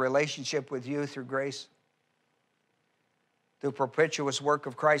welcomed relationship with you through grace. The perpetuous work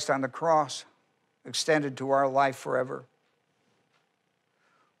of Christ on the cross extended to our life forever.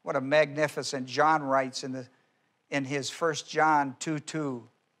 What a magnificent, John writes in his 1 John 2:2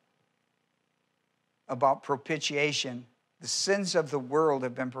 about propitiation. The sins of the world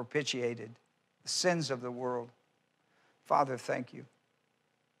have been propitiated. The sins of the world. Father, thank you.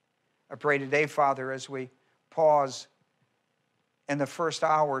 I pray today, Father, as we pause in the first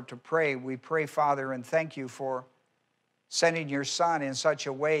hour to pray, we pray, Father, and thank you for sending your Son in such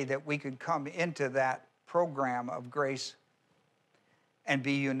a way that we could come into that program of grace and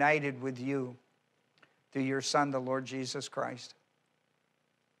be united with you through your Son, the Lord Jesus Christ.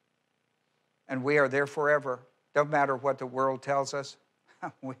 And we are there forever. Don't matter what the world tells us.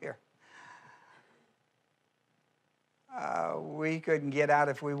 We couldn't get out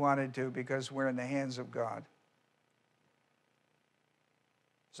if we wanted to because we're in the hands of God.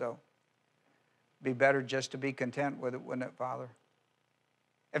 So, be better just to be content with it, wouldn't it, Father?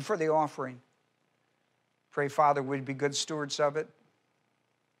 And for the offering, pray, Father, we'd be good stewards of it.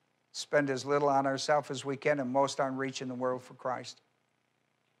 Spend as little on ourselves as we can and most on reaching the world for Christ.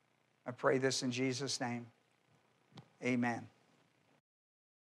 I pray this in Jesus' name. Amen.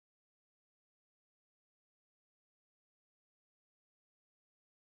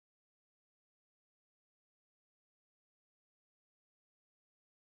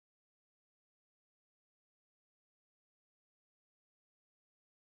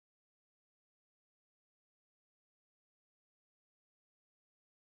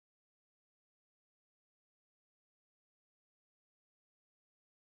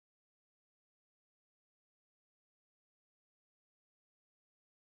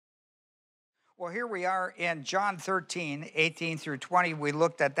 Well, here we are in John 13, 18 through 20. We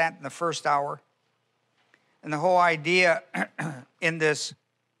looked at that in the first hour. And the whole idea in this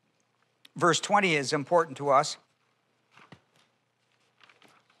verse 20 is important to us.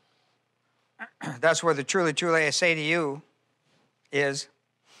 That's where the truly, truly I say to you is,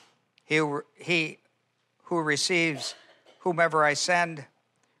 he who receives whomever I send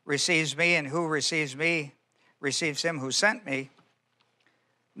receives me, and who receives me receives him who sent me.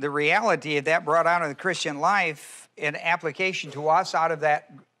 The reality of that brought out of the Christian life in application to us out of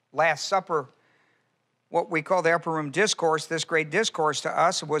that Last Supper, what we call the Upper Room Discourse, this great discourse to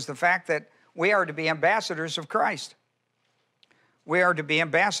us was the fact that we are to be ambassadors of Christ. We are to be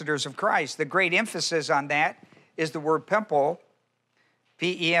ambassadors of Christ. The great emphasis on that is the word pempo,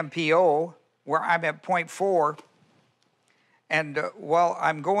 P-E-M-P-O, where I'm at point 4. And while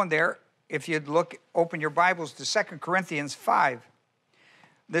I'm going there, if you'd open your Bibles to 2 Corinthians 5.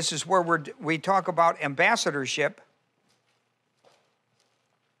 This is where we talk about ambassadorship,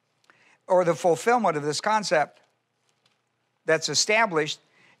 or the fulfillment of this concept that's established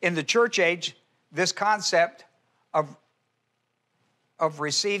in the church age, this concept of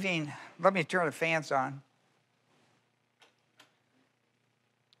receiving. Let me turn the fans on.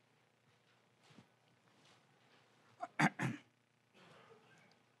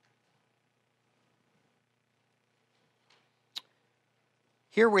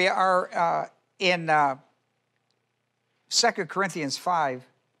 Here we are in 2 Corinthians 5,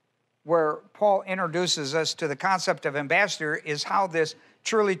 where Paul introduces us to the concept of ambassador, is how this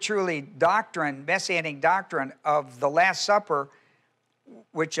truly, truly doctrine, messianic doctrine of the Last Supper,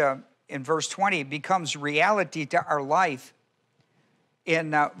 which in verse 20 becomes reality to our life.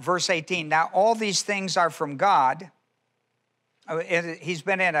 In verse 18, now all these things are from God. He's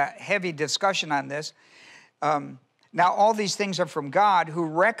been in a heavy discussion on this. Now all these things are from God, who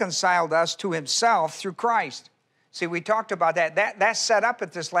reconciled us to himself through Christ. See, we talked about that. That's set up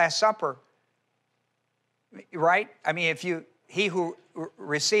at this Last Supper, right? I mean, he who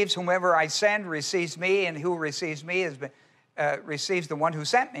receives whomever I send receives me, and who receives me receives the one who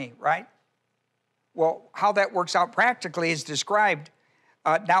sent me, right? Well, how that works out practically is described.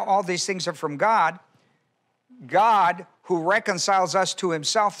 Now all these things are from God, God who reconciles us to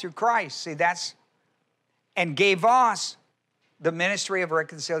himself through Christ. See, and gave us the ministry of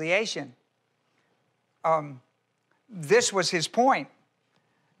reconciliation. This was his point.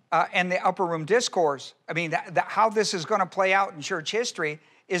 and the upper room discourse. I mean, how this is going to play out in church history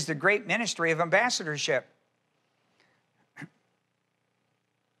is the great ministry of ambassadorship.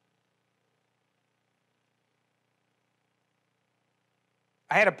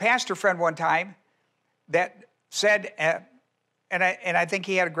 I had a pastor friend one time that said, and I think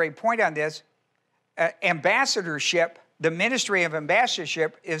he had a great point on this, ambassadorship, the ministry of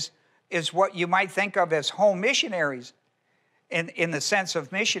ambassadorship is what you might think of as home missionaries in the sense of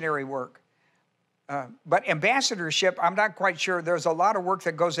missionary work. But ambassadorship, I'm not quite sure. There's a lot of work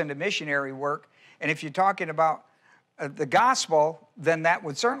that goes into missionary work. And if you're talking about the gospel, then that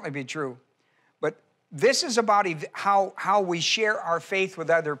would certainly be true. But this is about how we share our faith with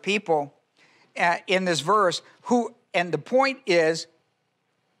other people in this verse. And the point is,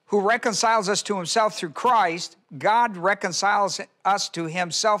 who reconciles us to himself through Christ. God reconciles us to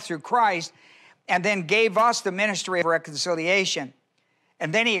himself through Christ, and then gave us the ministry of reconciliation.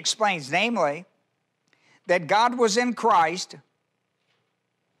 And then he explains, namely, that God was in Christ.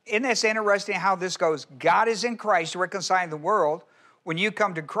 Isn't this interesting how this goes? God is in Christ reconciling the world. When you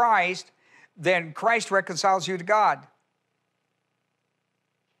come to Christ, then Christ reconciles you to God.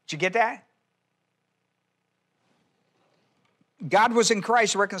 Did you get that? God was in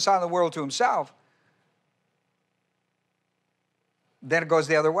Christ reconciling the world to himself. Then it goes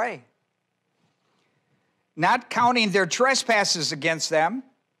the other way. Not counting their trespasses against them.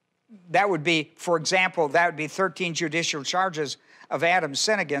 That would be, for example, that would be 13 judicial charges of Adam's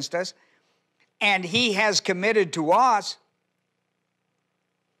sin against us. And he has committed to us.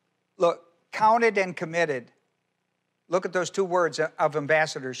 Look, counted and committed. Look at those two words of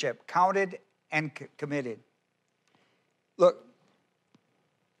ambassadorship. Counted and committed. Look,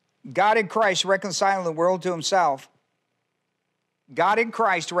 God in Christ reconciling the world to himself. God in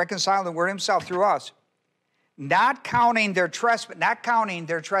Christ reconciling the world to himself through us. Not counting their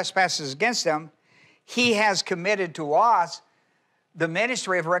trespasses against them, he has committed to us the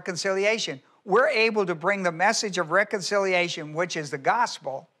ministry of reconciliation. We're able to bring the message of reconciliation, which is the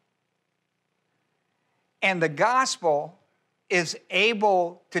gospel. And the gospel is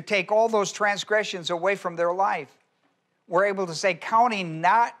able to take all those transgressions away from their life. We're able to say, counting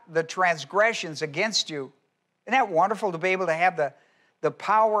not the transgressions against you. Isn't that wonderful to be able to have the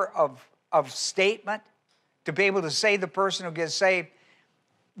power of statement? To be able to say to the person who gets saved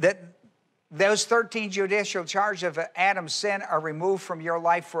that those 13 judicial charges of Adam's sin are removed from your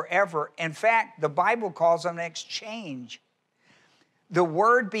life forever. In fact, the Bible calls them an exchange. The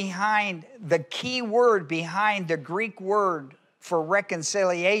key word behind the Greek word for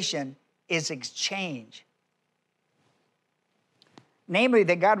reconciliation is exchange. Namely,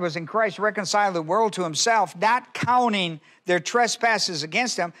 that God was in Christ reconciling the world to himself, not counting their trespasses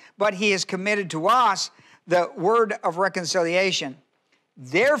against them, but he has committed to us the word of reconciliation.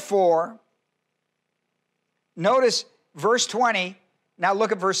 Therefore, notice verse 20. Now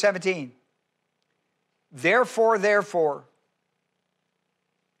look at verse 17. Therefore.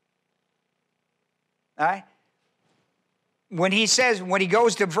 All right? When he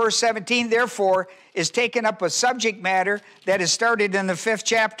goes to verse 17, therefore, is taking up a subject matter that is started in the 5th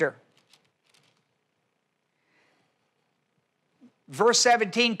chapter. Verse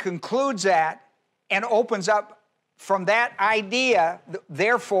 17 concludes that and opens up from that idea.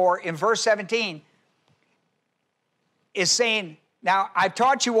 Therefore, in verse 17, is saying, now I've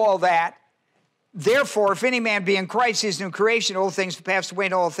taught you all that. Therefore, if any man be in Christ, he is a new creation. Old things have passed away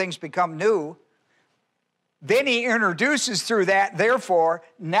and all things become new. Then he introduces through that, therefore,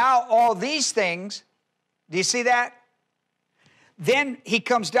 now all these things, do you see that? Then he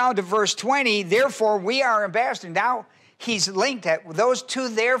comes down to verse 20, therefore we are ambassadors. Now he's linked at those two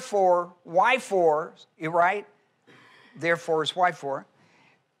therefore, why for, you're right? Therefore is why for,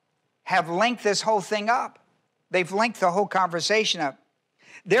 have linked this whole thing up. They've linked the whole conversation up.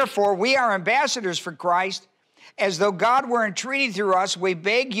 Therefore, we are ambassadors for Christ, as though God were entreating through us. We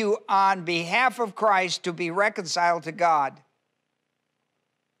beg you on behalf of Christ to be reconciled to God.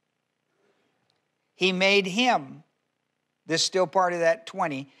 He made him, this is still part of that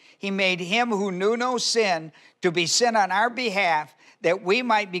 20, he made him who knew no sin to be sin on our behalf, that we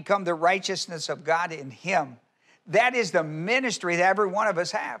might become the righteousness of God in him. That is the ministry that every one of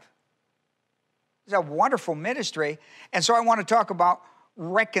us have. It's a wonderful ministry. And so I want to talk about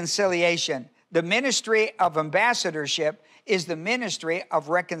reconciliation. The ministry of ambassadorship is the ministry of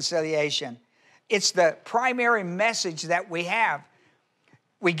reconciliation. It's the primary message that we have.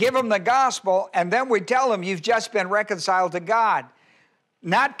 We give them the gospel, and then we tell them you've just been reconciled to God,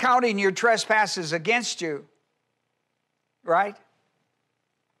 not counting your trespasses against you, right?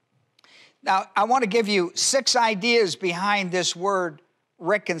 Now, I want to give you 6 ideas behind this word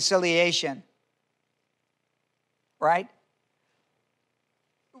reconciliation, right?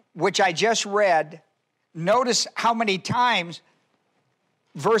 Which I just read. Notice how many times,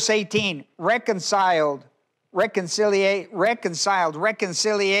 verse 18, reconciled, reconciliation.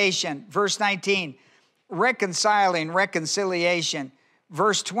 Verse 19, reconciling, reconciliation.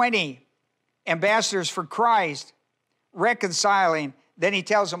 Verse 20, ambassadors for Christ, reconciling. Then he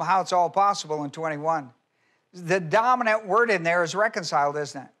tells them how it's all possible in 21. The dominant word in there is reconciled,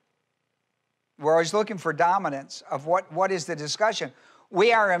 isn't it? We're always looking for dominance of what is the discussion.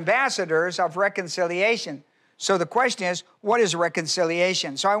 We are ambassadors of reconciliation. So the question is, what is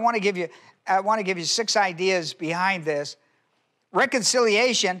reconciliation? So I want to give you 6 ideas behind this.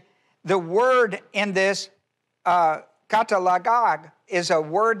 Reconciliation, the word in this katalagag is a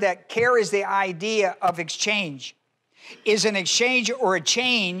word that carries the idea of exchange. Is an exchange or a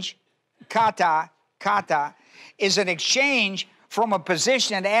change, kata, is an exchange from a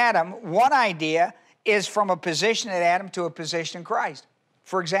position in Adam. One idea is from a position in Adam to a position in Christ.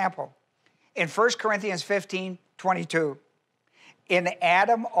 For example, in 1 Corinthians 15:22, in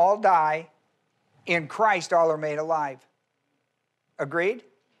Adam all die, in Christ all are made alive. Agreed?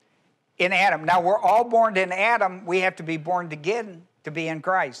 In Adam. Now we're all born in Adam. We have to be born again to be in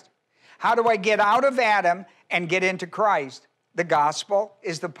Christ. How do I get out of Adam and get into Christ? The gospel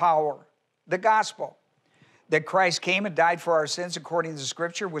is the power. The gospel. That Christ came and died for our sins according to the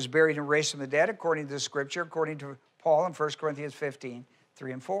Scripture, was buried and raised from the dead according to the Scripture, according to Paul in 1 Corinthians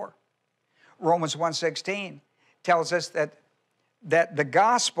 15:3 and 4. Romans 1:16 tells us that the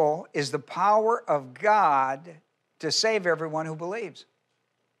gospel is the power of God to save everyone who believes.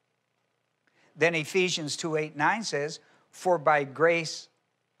 Then Ephesians 2:8-9 says, for by grace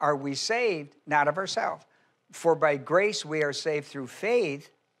are we saved, not of ourselves. For by grace we are saved through faith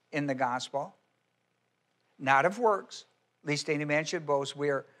in the gospel, not of works, lest any man should boast. We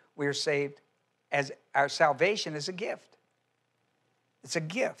are saved as our salvation is a gift. It's a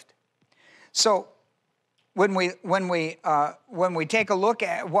gift. So when we take a look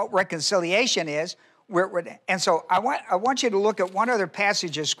at what reconciliation is, and so I want you to look at one other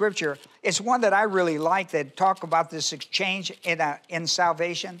passage of Scripture. It's one that I really like that talk about this exchange in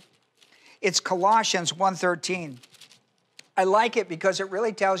salvation. It's Colossians 1:13. I like it because it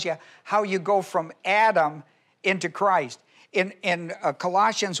really tells you how you go from Adam into Christ. In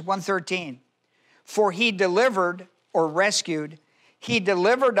Colossians 1:13, for he delivered or rescued, he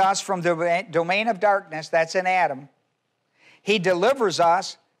delivered us from the domain of darkness, that's in Adam. He delivers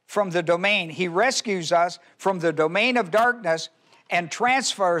us from the domain. He rescues us from the domain of darkness and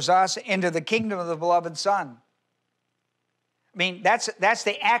transfers us into the kingdom of the beloved Son. I mean, that's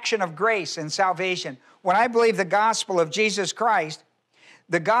the action of grace and salvation. When I believe the gospel of Jesus Christ,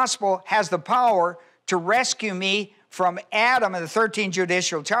 the gospel has the power to rescue me from Adam and the 13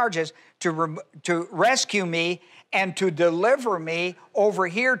 judicial charges, to rescue me and to deliver me over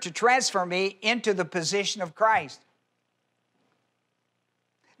here, to transfer me into the position of Christ.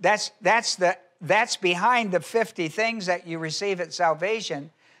 That's behind the 50 things that you receive at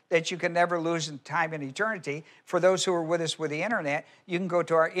salvation that you can never lose in time and eternity. For those who are with us with the internet, you can go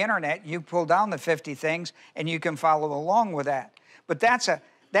to our internet, you pull down the 50 things, and you can follow along with that. But that's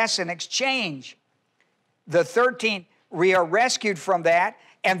an exchange. The 13, we are rescued from that,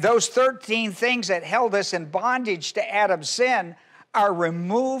 and those 13 things that held us in bondage to Adam's sin are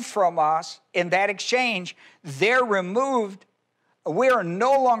removed from us in that exchange. They're removed. We are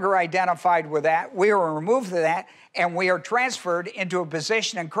no longer identified with that. We are removed from that, and we are transferred into a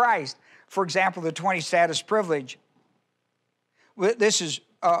position in Christ. For example, the 20 status privilege. This is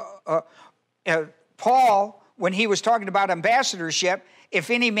Paul, when he was talking about ambassadorship, if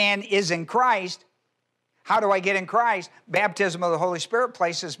any man is in Christ, how do I get in Christ? Baptism of the Holy Spirit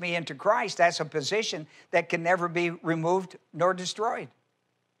places me into Christ. That's a position that can never be removed nor destroyed.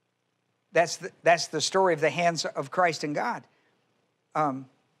 That's the story of the hands of Christ and God.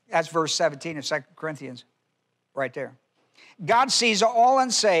 That's verse 17 of 2 Corinthians, right there. God sees all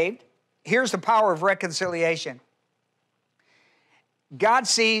unsaved. Here's the power of reconciliation. God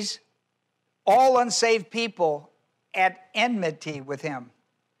sees all unsaved people at enmity with him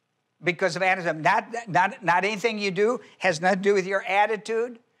because of Adam. Not anything you do has nothing to do with your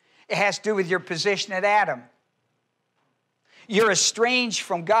attitude. It has to do with your position at Adam. You're estranged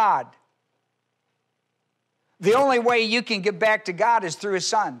from God. The only way you can get back to God is through his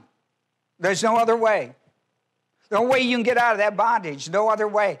Son. There's no other way. The only way you can get out of that bondage, no other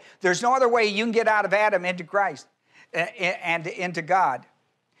way. There's no other way you can get out of Adam into Christ and into God.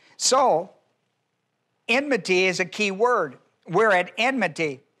 So, enmity is a key word. We're at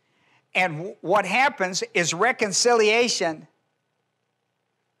enmity. And what happens is reconciliation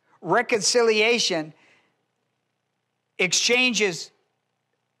Reconciliation exchanges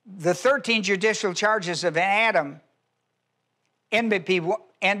the 13 judicial charges of Adam, enmity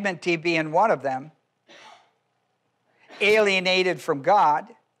being one of them, alienated from God,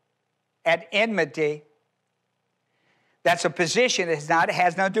 at enmity. That's a position. It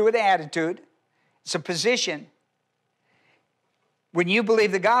has nothing to do with attitude. It's a position. When you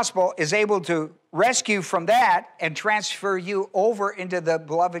believe the gospel, is able to rescue from that and transfer you over into the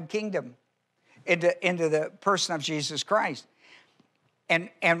beloved kingdom, into the person of Jesus Christ. And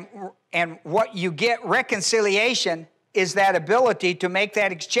what you get, reconciliation, is that ability to make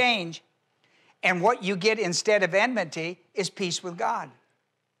that exchange. And what you get instead of enmity is peace with God.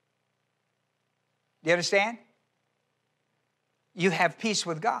 Do you understand? You have peace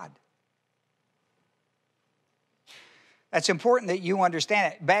with God. That's important that you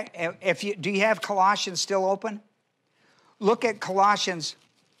understand it. Do you have Colossians still open? Look at Colossians.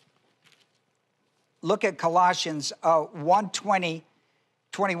 Look at Colossians 1:20,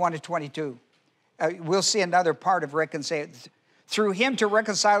 21 to 22. We'll see another part of reconciliation. Through him to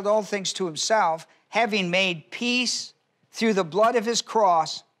reconcile all things to himself, having made peace through the blood of his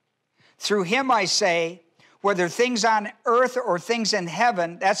cross. Through him, I say, whether things on earth or things in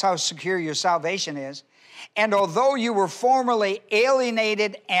heaven, that's how secure your salvation is. And although you were formerly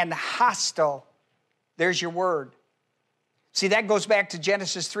alienated and hostile, there's your word. See, that goes back to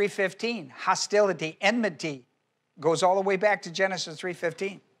Genesis 3:15. Hostility, enmity, goes all the way back to Genesis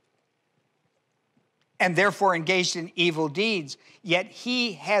 3:15. And therefore engaged in evil deeds. Yet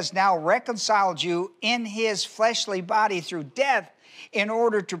he has now reconciled you in his fleshly body through death in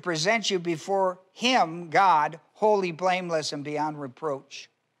order to present you before him, God, holy, blameless, and beyond reproach.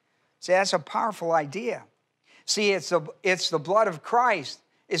 See, that's a powerful idea. See, it's the blood of Christ.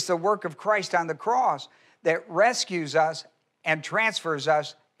 It's the work of Christ on the cross that rescues us and transfers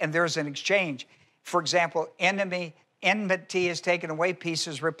us, and there's an exchange. For example, enmity is taken away, peace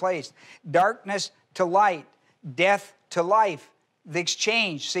is replaced. Darkness to light, death to life, the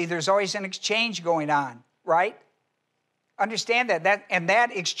exchange. See, there's always an exchange going on, right? Understand that. And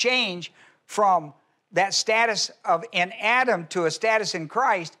that exchange from that status of in Adam to a status in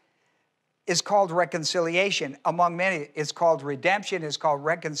Christ is called reconciliation. Among many, it's called redemption, it's called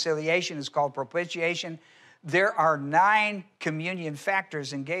reconciliation, it's called propitiation. There are 9 communion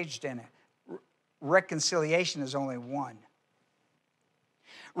factors engaged in it. Reconciliation is only one.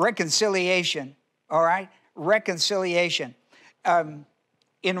 Reconciliation, all right? Reconciliation.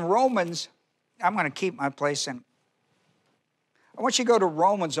 In Romans, I'm going to keep my place in. I want you to go to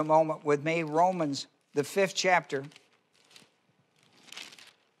Romans a moment with me. Romans, the 5th chapter.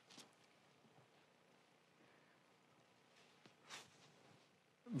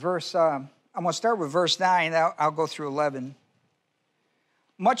 I'm going to start with verse 9. I'll go through 11.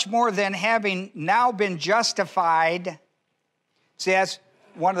 Much more than having now been justified. See, that's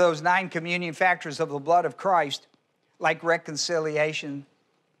one of those 9 communion factors of the blood of Christ, like reconciliation,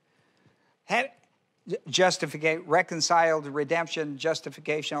 justification, reconciled, redemption,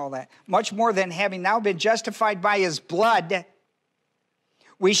 justification, all that. Much more than having now been justified by his blood,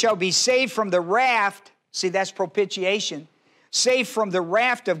 we shall be saved from the wrath. See, that's propitiation. Saved from the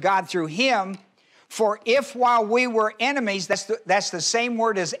wrath of God through him. For if while we were enemies, that's the same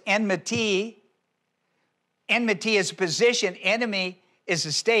word as enmity. Enmity is a position. Enemy is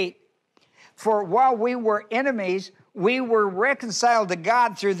a state. For while we were enemies, we were reconciled to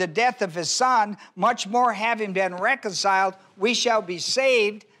God through the death of his Son. Much more, having been reconciled, we shall be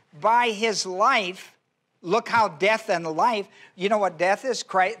saved by his life. Look how death and life, you know what death is?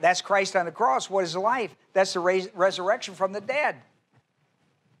 That's Christ on the cross. What is life? That's the resurrection from the dead.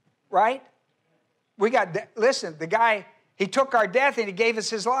 Right? Listen, the guy, he took our death and he gave us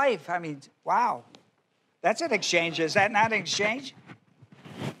his life. I mean, wow. That's an exchange. Is that not an exchange?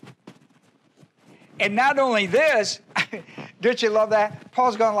 And not only this, don't you love that?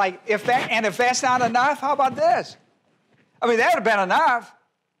 Paul's going like, if that's not enough, how about this? I mean, that would have been enough.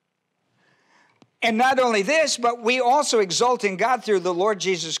 And not only this, but we also exult in God through the Lord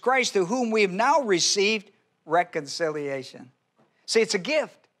Jesus Christ, through whom we have now received reconciliation. See, it's a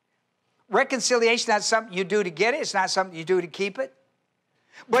gift. Reconciliation is not something you do to get it. It's not something you do to keep it.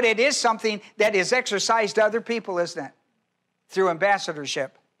 But it is something that is exercised to other people, isn't it? Through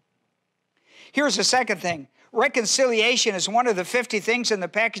ambassadorship. Here's the second thing. Reconciliation is one of the 50 things in the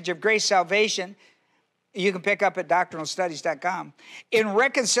package of grace salvation you can pick up at doctrinalstudies.com. In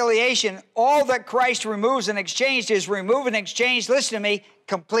reconciliation, all that Christ removes and exchanged is remove and exchange, listen to me,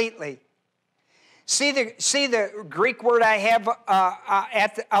 completely. See the Greek word I have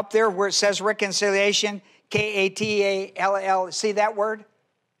up there where it says reconciliation, K-A-T-A-L-L. See that word?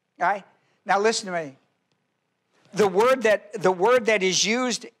 All right? Now listen to me. The word that is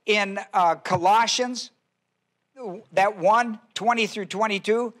used in Colossians, that 1:20 through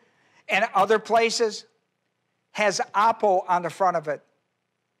 22, and other places, has apo on the front of it.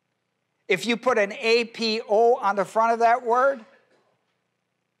 If you put an APO on the front of that word,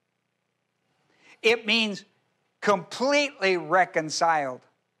 it means completely reconciled.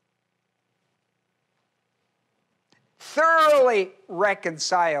 Thoroughly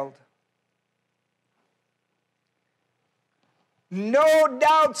reconciled. No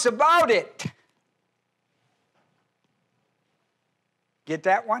doubts about it. Get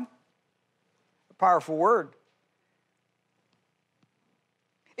that one? A powerful word.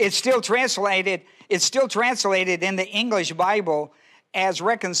 It's still translated in the English Bible as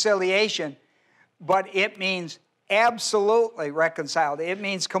reconciliation, but it means absolutely reconciled. It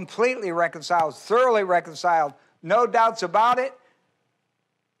means completely reconciled, thoroughly reconciled. No doubts about it.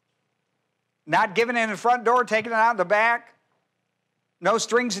 Not giving it in the front door, taking it out the back. No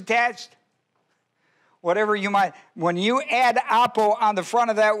strings attached. Whatever you might. When you add apo on the front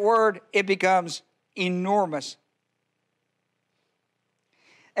of that word, it becomes enormous.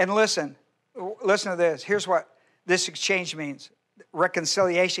 And listen to this. Here's what this exchange means.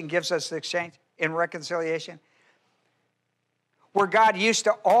 Reconciliation gives us the exchange. In reconciliation, where God used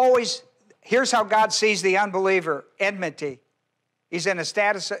to always, here's how God sees the unbeliever: enmity. He's in a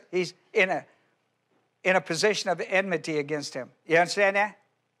position of enmity against him. You understand that?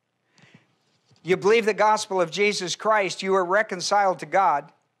 You believe the gospel of Jesus Christ, you are reconciled to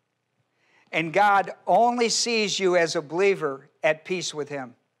God, and God only sees you as a believer at peace with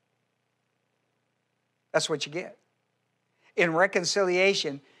him. That's what you get. In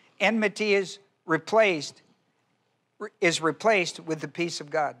reconciliation, enmity is replaced with the peace of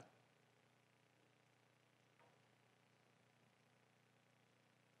God.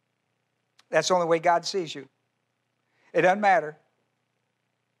 That's the only way God sees you. It doesn't matter.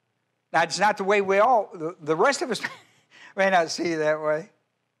 Now, it's not the way the rest of us may not see you that way.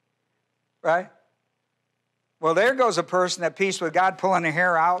 Right? Well, there goes a person at peace with God pulling their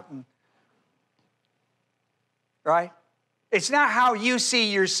hair out. Right? It's not how you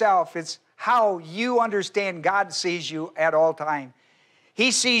see yourself. It's how you understand God sees you at all time.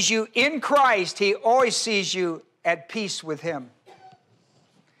 He sees you in Christ. He always sees you at peace with him.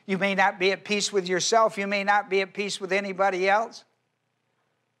 You may not be at peace with yourself. You may not be at peace with anybody else.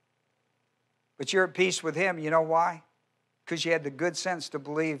 But you're at peace with him. You know why? Because you had the good sense to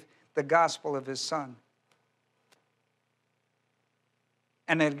believe the gospel of his Son.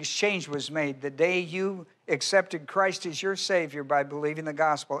 And an exchange was made. The day you accepted Christ as your Savior by believing the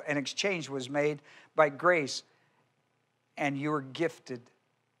gospel, an exchange was made by grace, and you were gifted.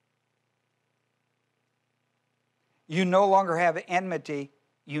 You no longer have enmity.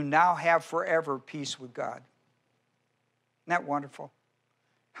 You now have forever peace with God. Isn't that wonderful?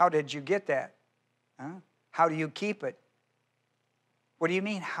 How did you get that? Huh? How do you keep it? What do you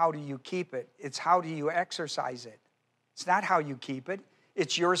mean, how do you keep it? It's how do you exercise it? It's not how you keep it.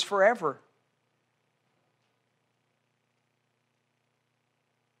 It's yours forever.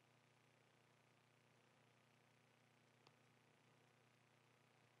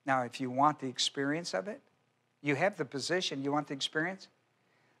 Now, if you want the experience of it, you have the position, you want the experience?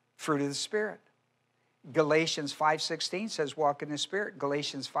 Fruit of the Spirit. Galatians 5:16 says walk in the Spirit.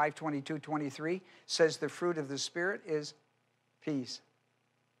 Galatians 5:22-23 says the fruit of the Spirit is peace.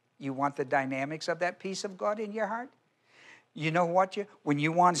 You want the dynamics of that peace of God in your heart? You know what? When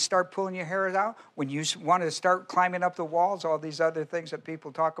you want to start pulling your hair out, when you want to start climbing up the walls, all these other things that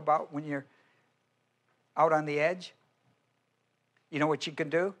people talk about when you're out on the edge, you know what you can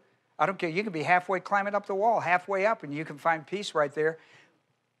do? I don't care. You can be halfway climbing up the wall, halfway up, and you can find peace right there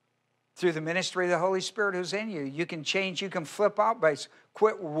through the ministry of the Holy Spirit who's in you. You can change. You can flip out by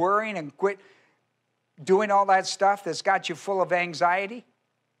quit worrying and quit doing all that stuff that's got you full of anxiety.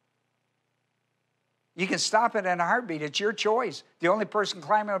 You can stop it in a heartbeat. It's your choice. The only person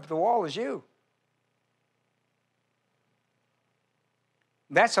climbing up the wall is you.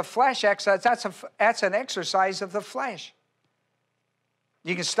 That's a flesh exercise. That's an exercise of the flesh.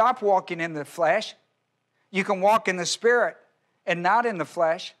 You can stop walking in the flesh. You can walk in the Spirit and not in the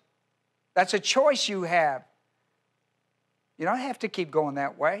flesh. That's a choice you have. You don't have to keep going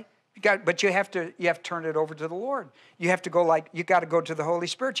that way. But you have to turn it over to the Lord. You have to go you got to go to the Holy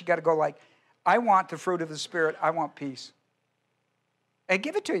Spirit. You got to go I want the fruit of the Spirit. I want peace. And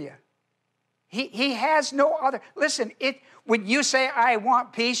give it to you. He has no other. Listen, when you say, I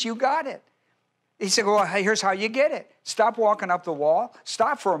want peace, you got it. He said, well, here's how you get it. Stop walking up the wall.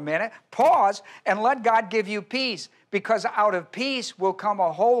 Stop for a minute. Pause and let God give you peace. Because out of peace will come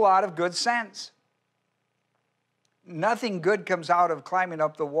a whole lot of good sense. Nothing good comes out of climbing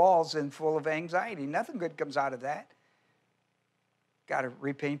up the walls and full of anxiety. Nothing good comes out of that. Got to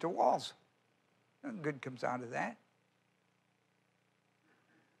repaint the walls. Nothing good comes out of that.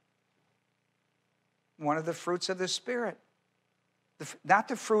 One of the fruits of the Spirit. Not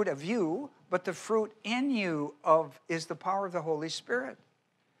the fruit of you, but the fruit in you is the power of the Holy Spirit.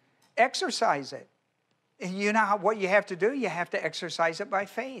 Exercise it. You know what you have to do? You have to exercise it by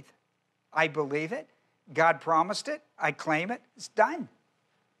faith. I believe it. God promised it. I claim it. It's done.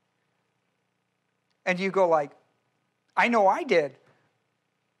 And you go like, I know I did.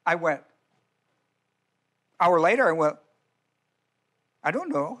 I went. Hour later, I went, I don't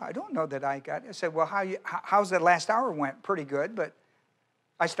know. I don't know that I got it. I said, well, how's that last hour went? Pretty good, but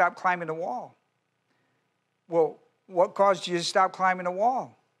I stopped climbing the wall. Well, what caused you to stop climbing the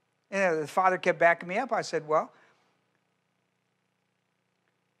wall? And the Father kept backing me up. I said,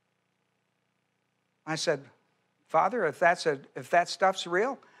 Father, if that stuff's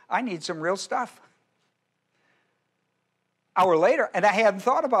real, I need some real stuff. Hour later, and I hadn't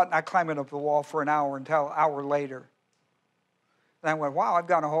thought about not climbing up the wall for an hour until an hour later. And I went, wow, I've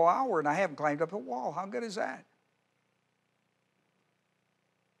gone a whole hour and I haven't climbed up a wall. How good is that?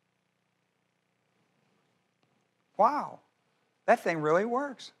 Wow, that thing really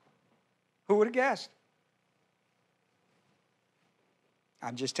works. Who would have guessed?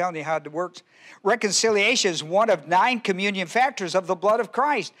 I'm just telling you how it works. Reconciliation is one of 9 communion factors of the blood of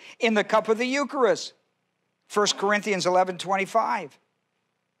Christ in the cup of the Eucharist. 1 Corinthians 11:25.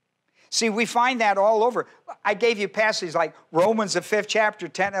 See, we find that all over. I gave you passages like Romans, the 5th chapter,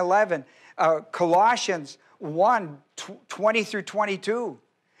 10, 11. Colossians 1, 20 through 22.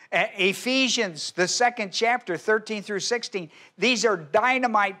 Ephesians, the 2nd chapter, 13 through 16. These are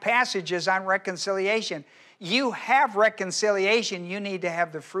dynamite passages on reconciliation. You have reconciliation, you need to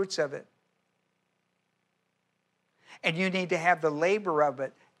have the fruits of it. And you need to have the labor of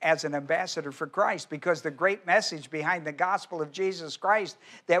it as an ambassador for Christ, because the great message behind the gospel of Jesus Christ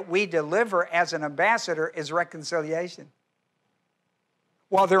that we deliver as an ambassador is reconciliation.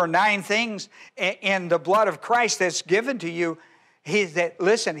 While there are 9 things in the blood of Christ that's given to you, he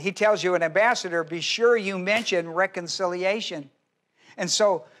tells you, an ambassador, be sure you mention reconciliation. And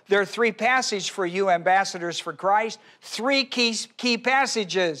so there are 3 passages for you ambassadors for Christ, 3 key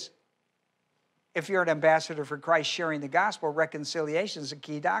passages. If you're an ambassador for Christ sharing the gospel, reconciliation is a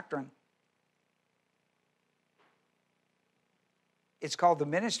key doctrine. It's called the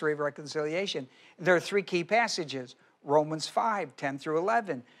ministry of reconciliation. There are 3 key passages. Romans 5, 10 through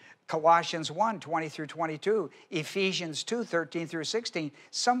 11. Colossians 1, 20 through 22. Ephesians 2, 13 through 16.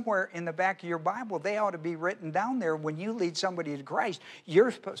 Somewhere in the back of your Bible, they ought to be written down there. When you lead somebody to Christ,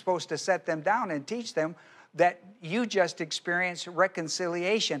 you're supposed to set them down and teach them that you just experienced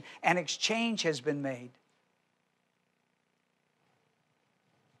reconciliation. An exchange has been made.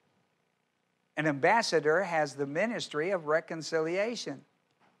 An ambassador has the ministry of reconciliation.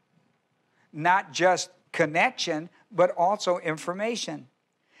 Not just connection, but also information.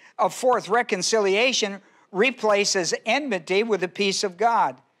 A 4th, reconciliation replaces enmity with the peace of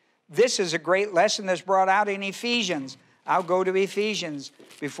God. This is a great lesson that's brought out in Ephesians. I'll go to Ephesians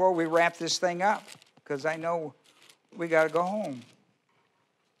before we wrap this thing up, because I know we got to go home.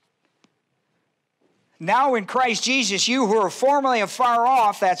 Now in Christ Jesus, you who are formerly afar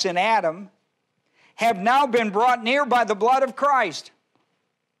off, that's in Adam, have now been brought near by the blood of Christ.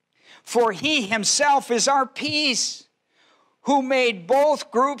 For he himself is our peace, who made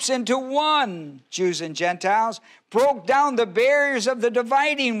both groups into one, Jews and Gentiles, broke down the barriers of the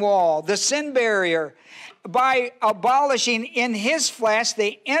dividing wall, the sin barrier, by abolishing in his flesh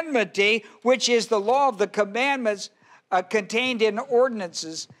the enmity, which is the law of the commandments contained in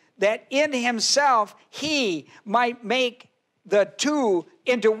ordinances, that in himself he might make the 2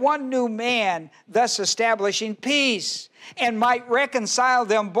 into one new man, thus establishing peace, and might reconcile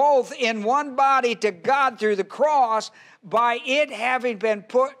them both in one body to God through the cross, by it having been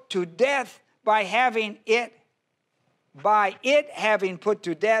put to death, by it having put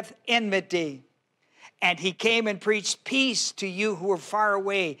to death enmity. And he came and preached peace to you who are far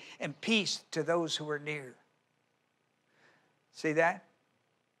away, and peace to those who are near. See that?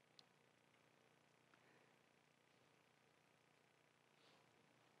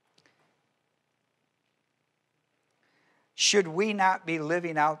 Should we not be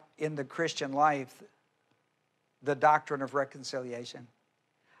living out in the Christian life the doctrine of reconciliation?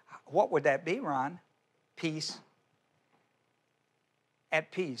 What would that be, Ron? Peace.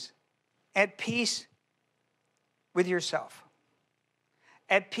 At peace. at peace with yourself,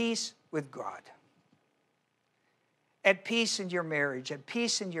 at peace with God, at peace in your marriage, at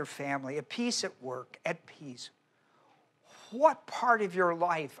peace in your family, at peace at work, at peace. What part of your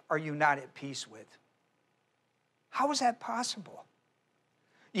life are you not at peace with? How is that possible?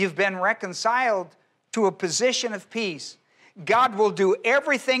 You've been reconciled to a position of peace. God will do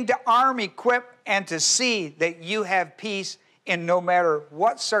everything to arm, equip, and to see that you have peace in no matter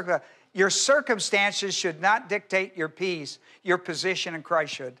what circumstance. Your circumstances should not dictate your peace. Your position in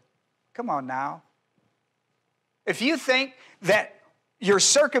Christ should. Come on now. If you think that your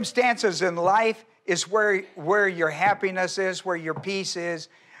circumstances in life is where your happiness is, where your peace is,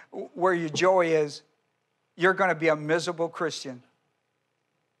 where your joy is, you're going to be a miserable Christian.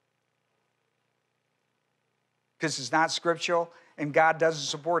 Because it's not scriptural, and God doesn't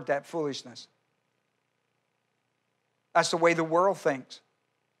support that foolishness. That's the way the world thinks.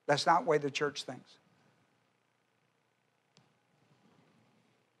 That's not the way the church thinks.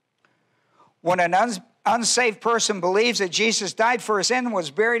 When an unsaved person believes that Jesus died for his sin,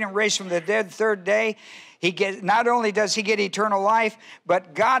 was buried, and raised from the dead the third day, not only does he get eternal life,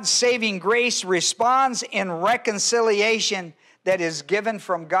 but God's saving grace responds in reconciliation that is given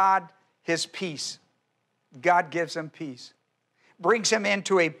from God, his peace. God gives him peace. Brings him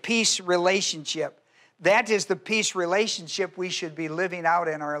into a peace relationship. That is the peace relationship we should be living out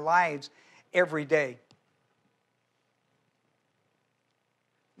in our lives every day.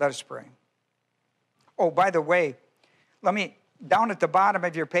 Let us pray. Oh, by the way, down at the bottom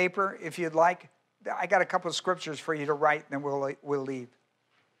of your paper, if you'd like, I got a couple of scriptures for you to write, and then we'll leave.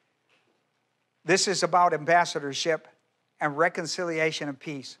 This is about ambassadorship and reconciliation and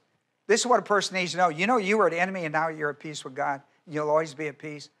peace. This is what a person needs to know. You know you were an enemy, and now you're at peace with God. You'll always be at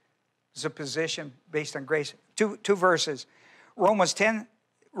peace. It's a position based on grace. Two verses. Romans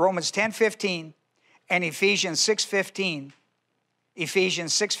 10:15 and Ephesians 6:15.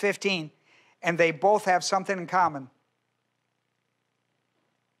 Ephesians 6:15. And they both have something in common.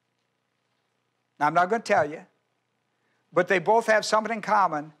 Now, I'm not going to tell you, but they both have something in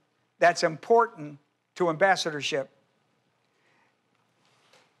common that's important to ambassadorship.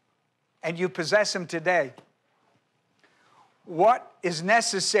 And you possess them today. What is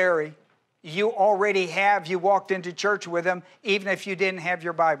necessary, you already have. You walked into church with them, even if you didn't have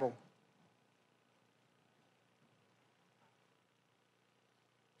your Bible.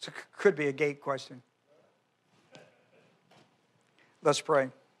 So it could be a gate question. Let's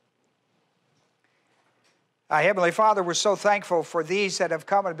pray. Our Heavenly Father, we're so thankful for these that have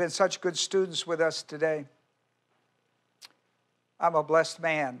come and been such good students with us today. I'm a blessed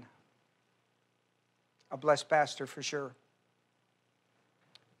man, a blessed pastor for sure.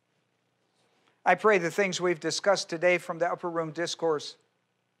 I pray the things we've discussed today from the upper room discourse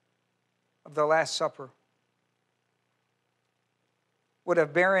of the Last Supper would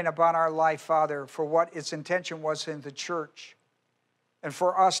have bearing upon our life, Father, for what its intention was in the church, and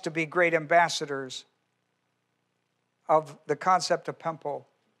for us to be great ambassadors of the concept of Pempo.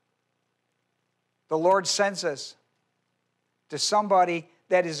 The Lord sends us to somebody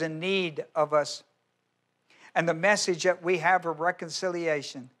that is in need of us, and the message that we have of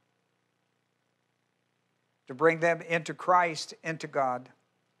reconciliation, to bring them into Christ, into God.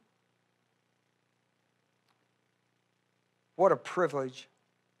 What a privilege.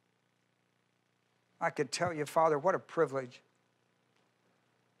 I could tell you, Father, what a privilege.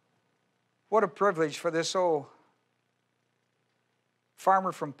 What a privilege for this old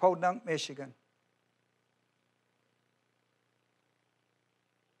farmer from Podunk, Michigan.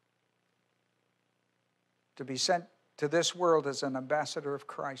 To be sent to this world as an ambassador of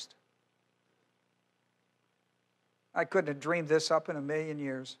Christ. I couldn't have dreamed this up in a million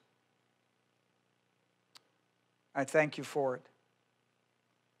years. I thank you for it.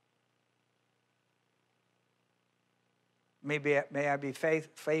 May I be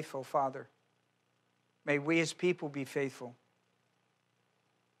faithful, Father. May we as people be faithful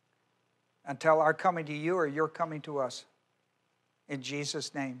until our coming to you or your coming to us. In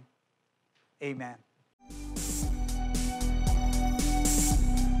Jesus' name, amen.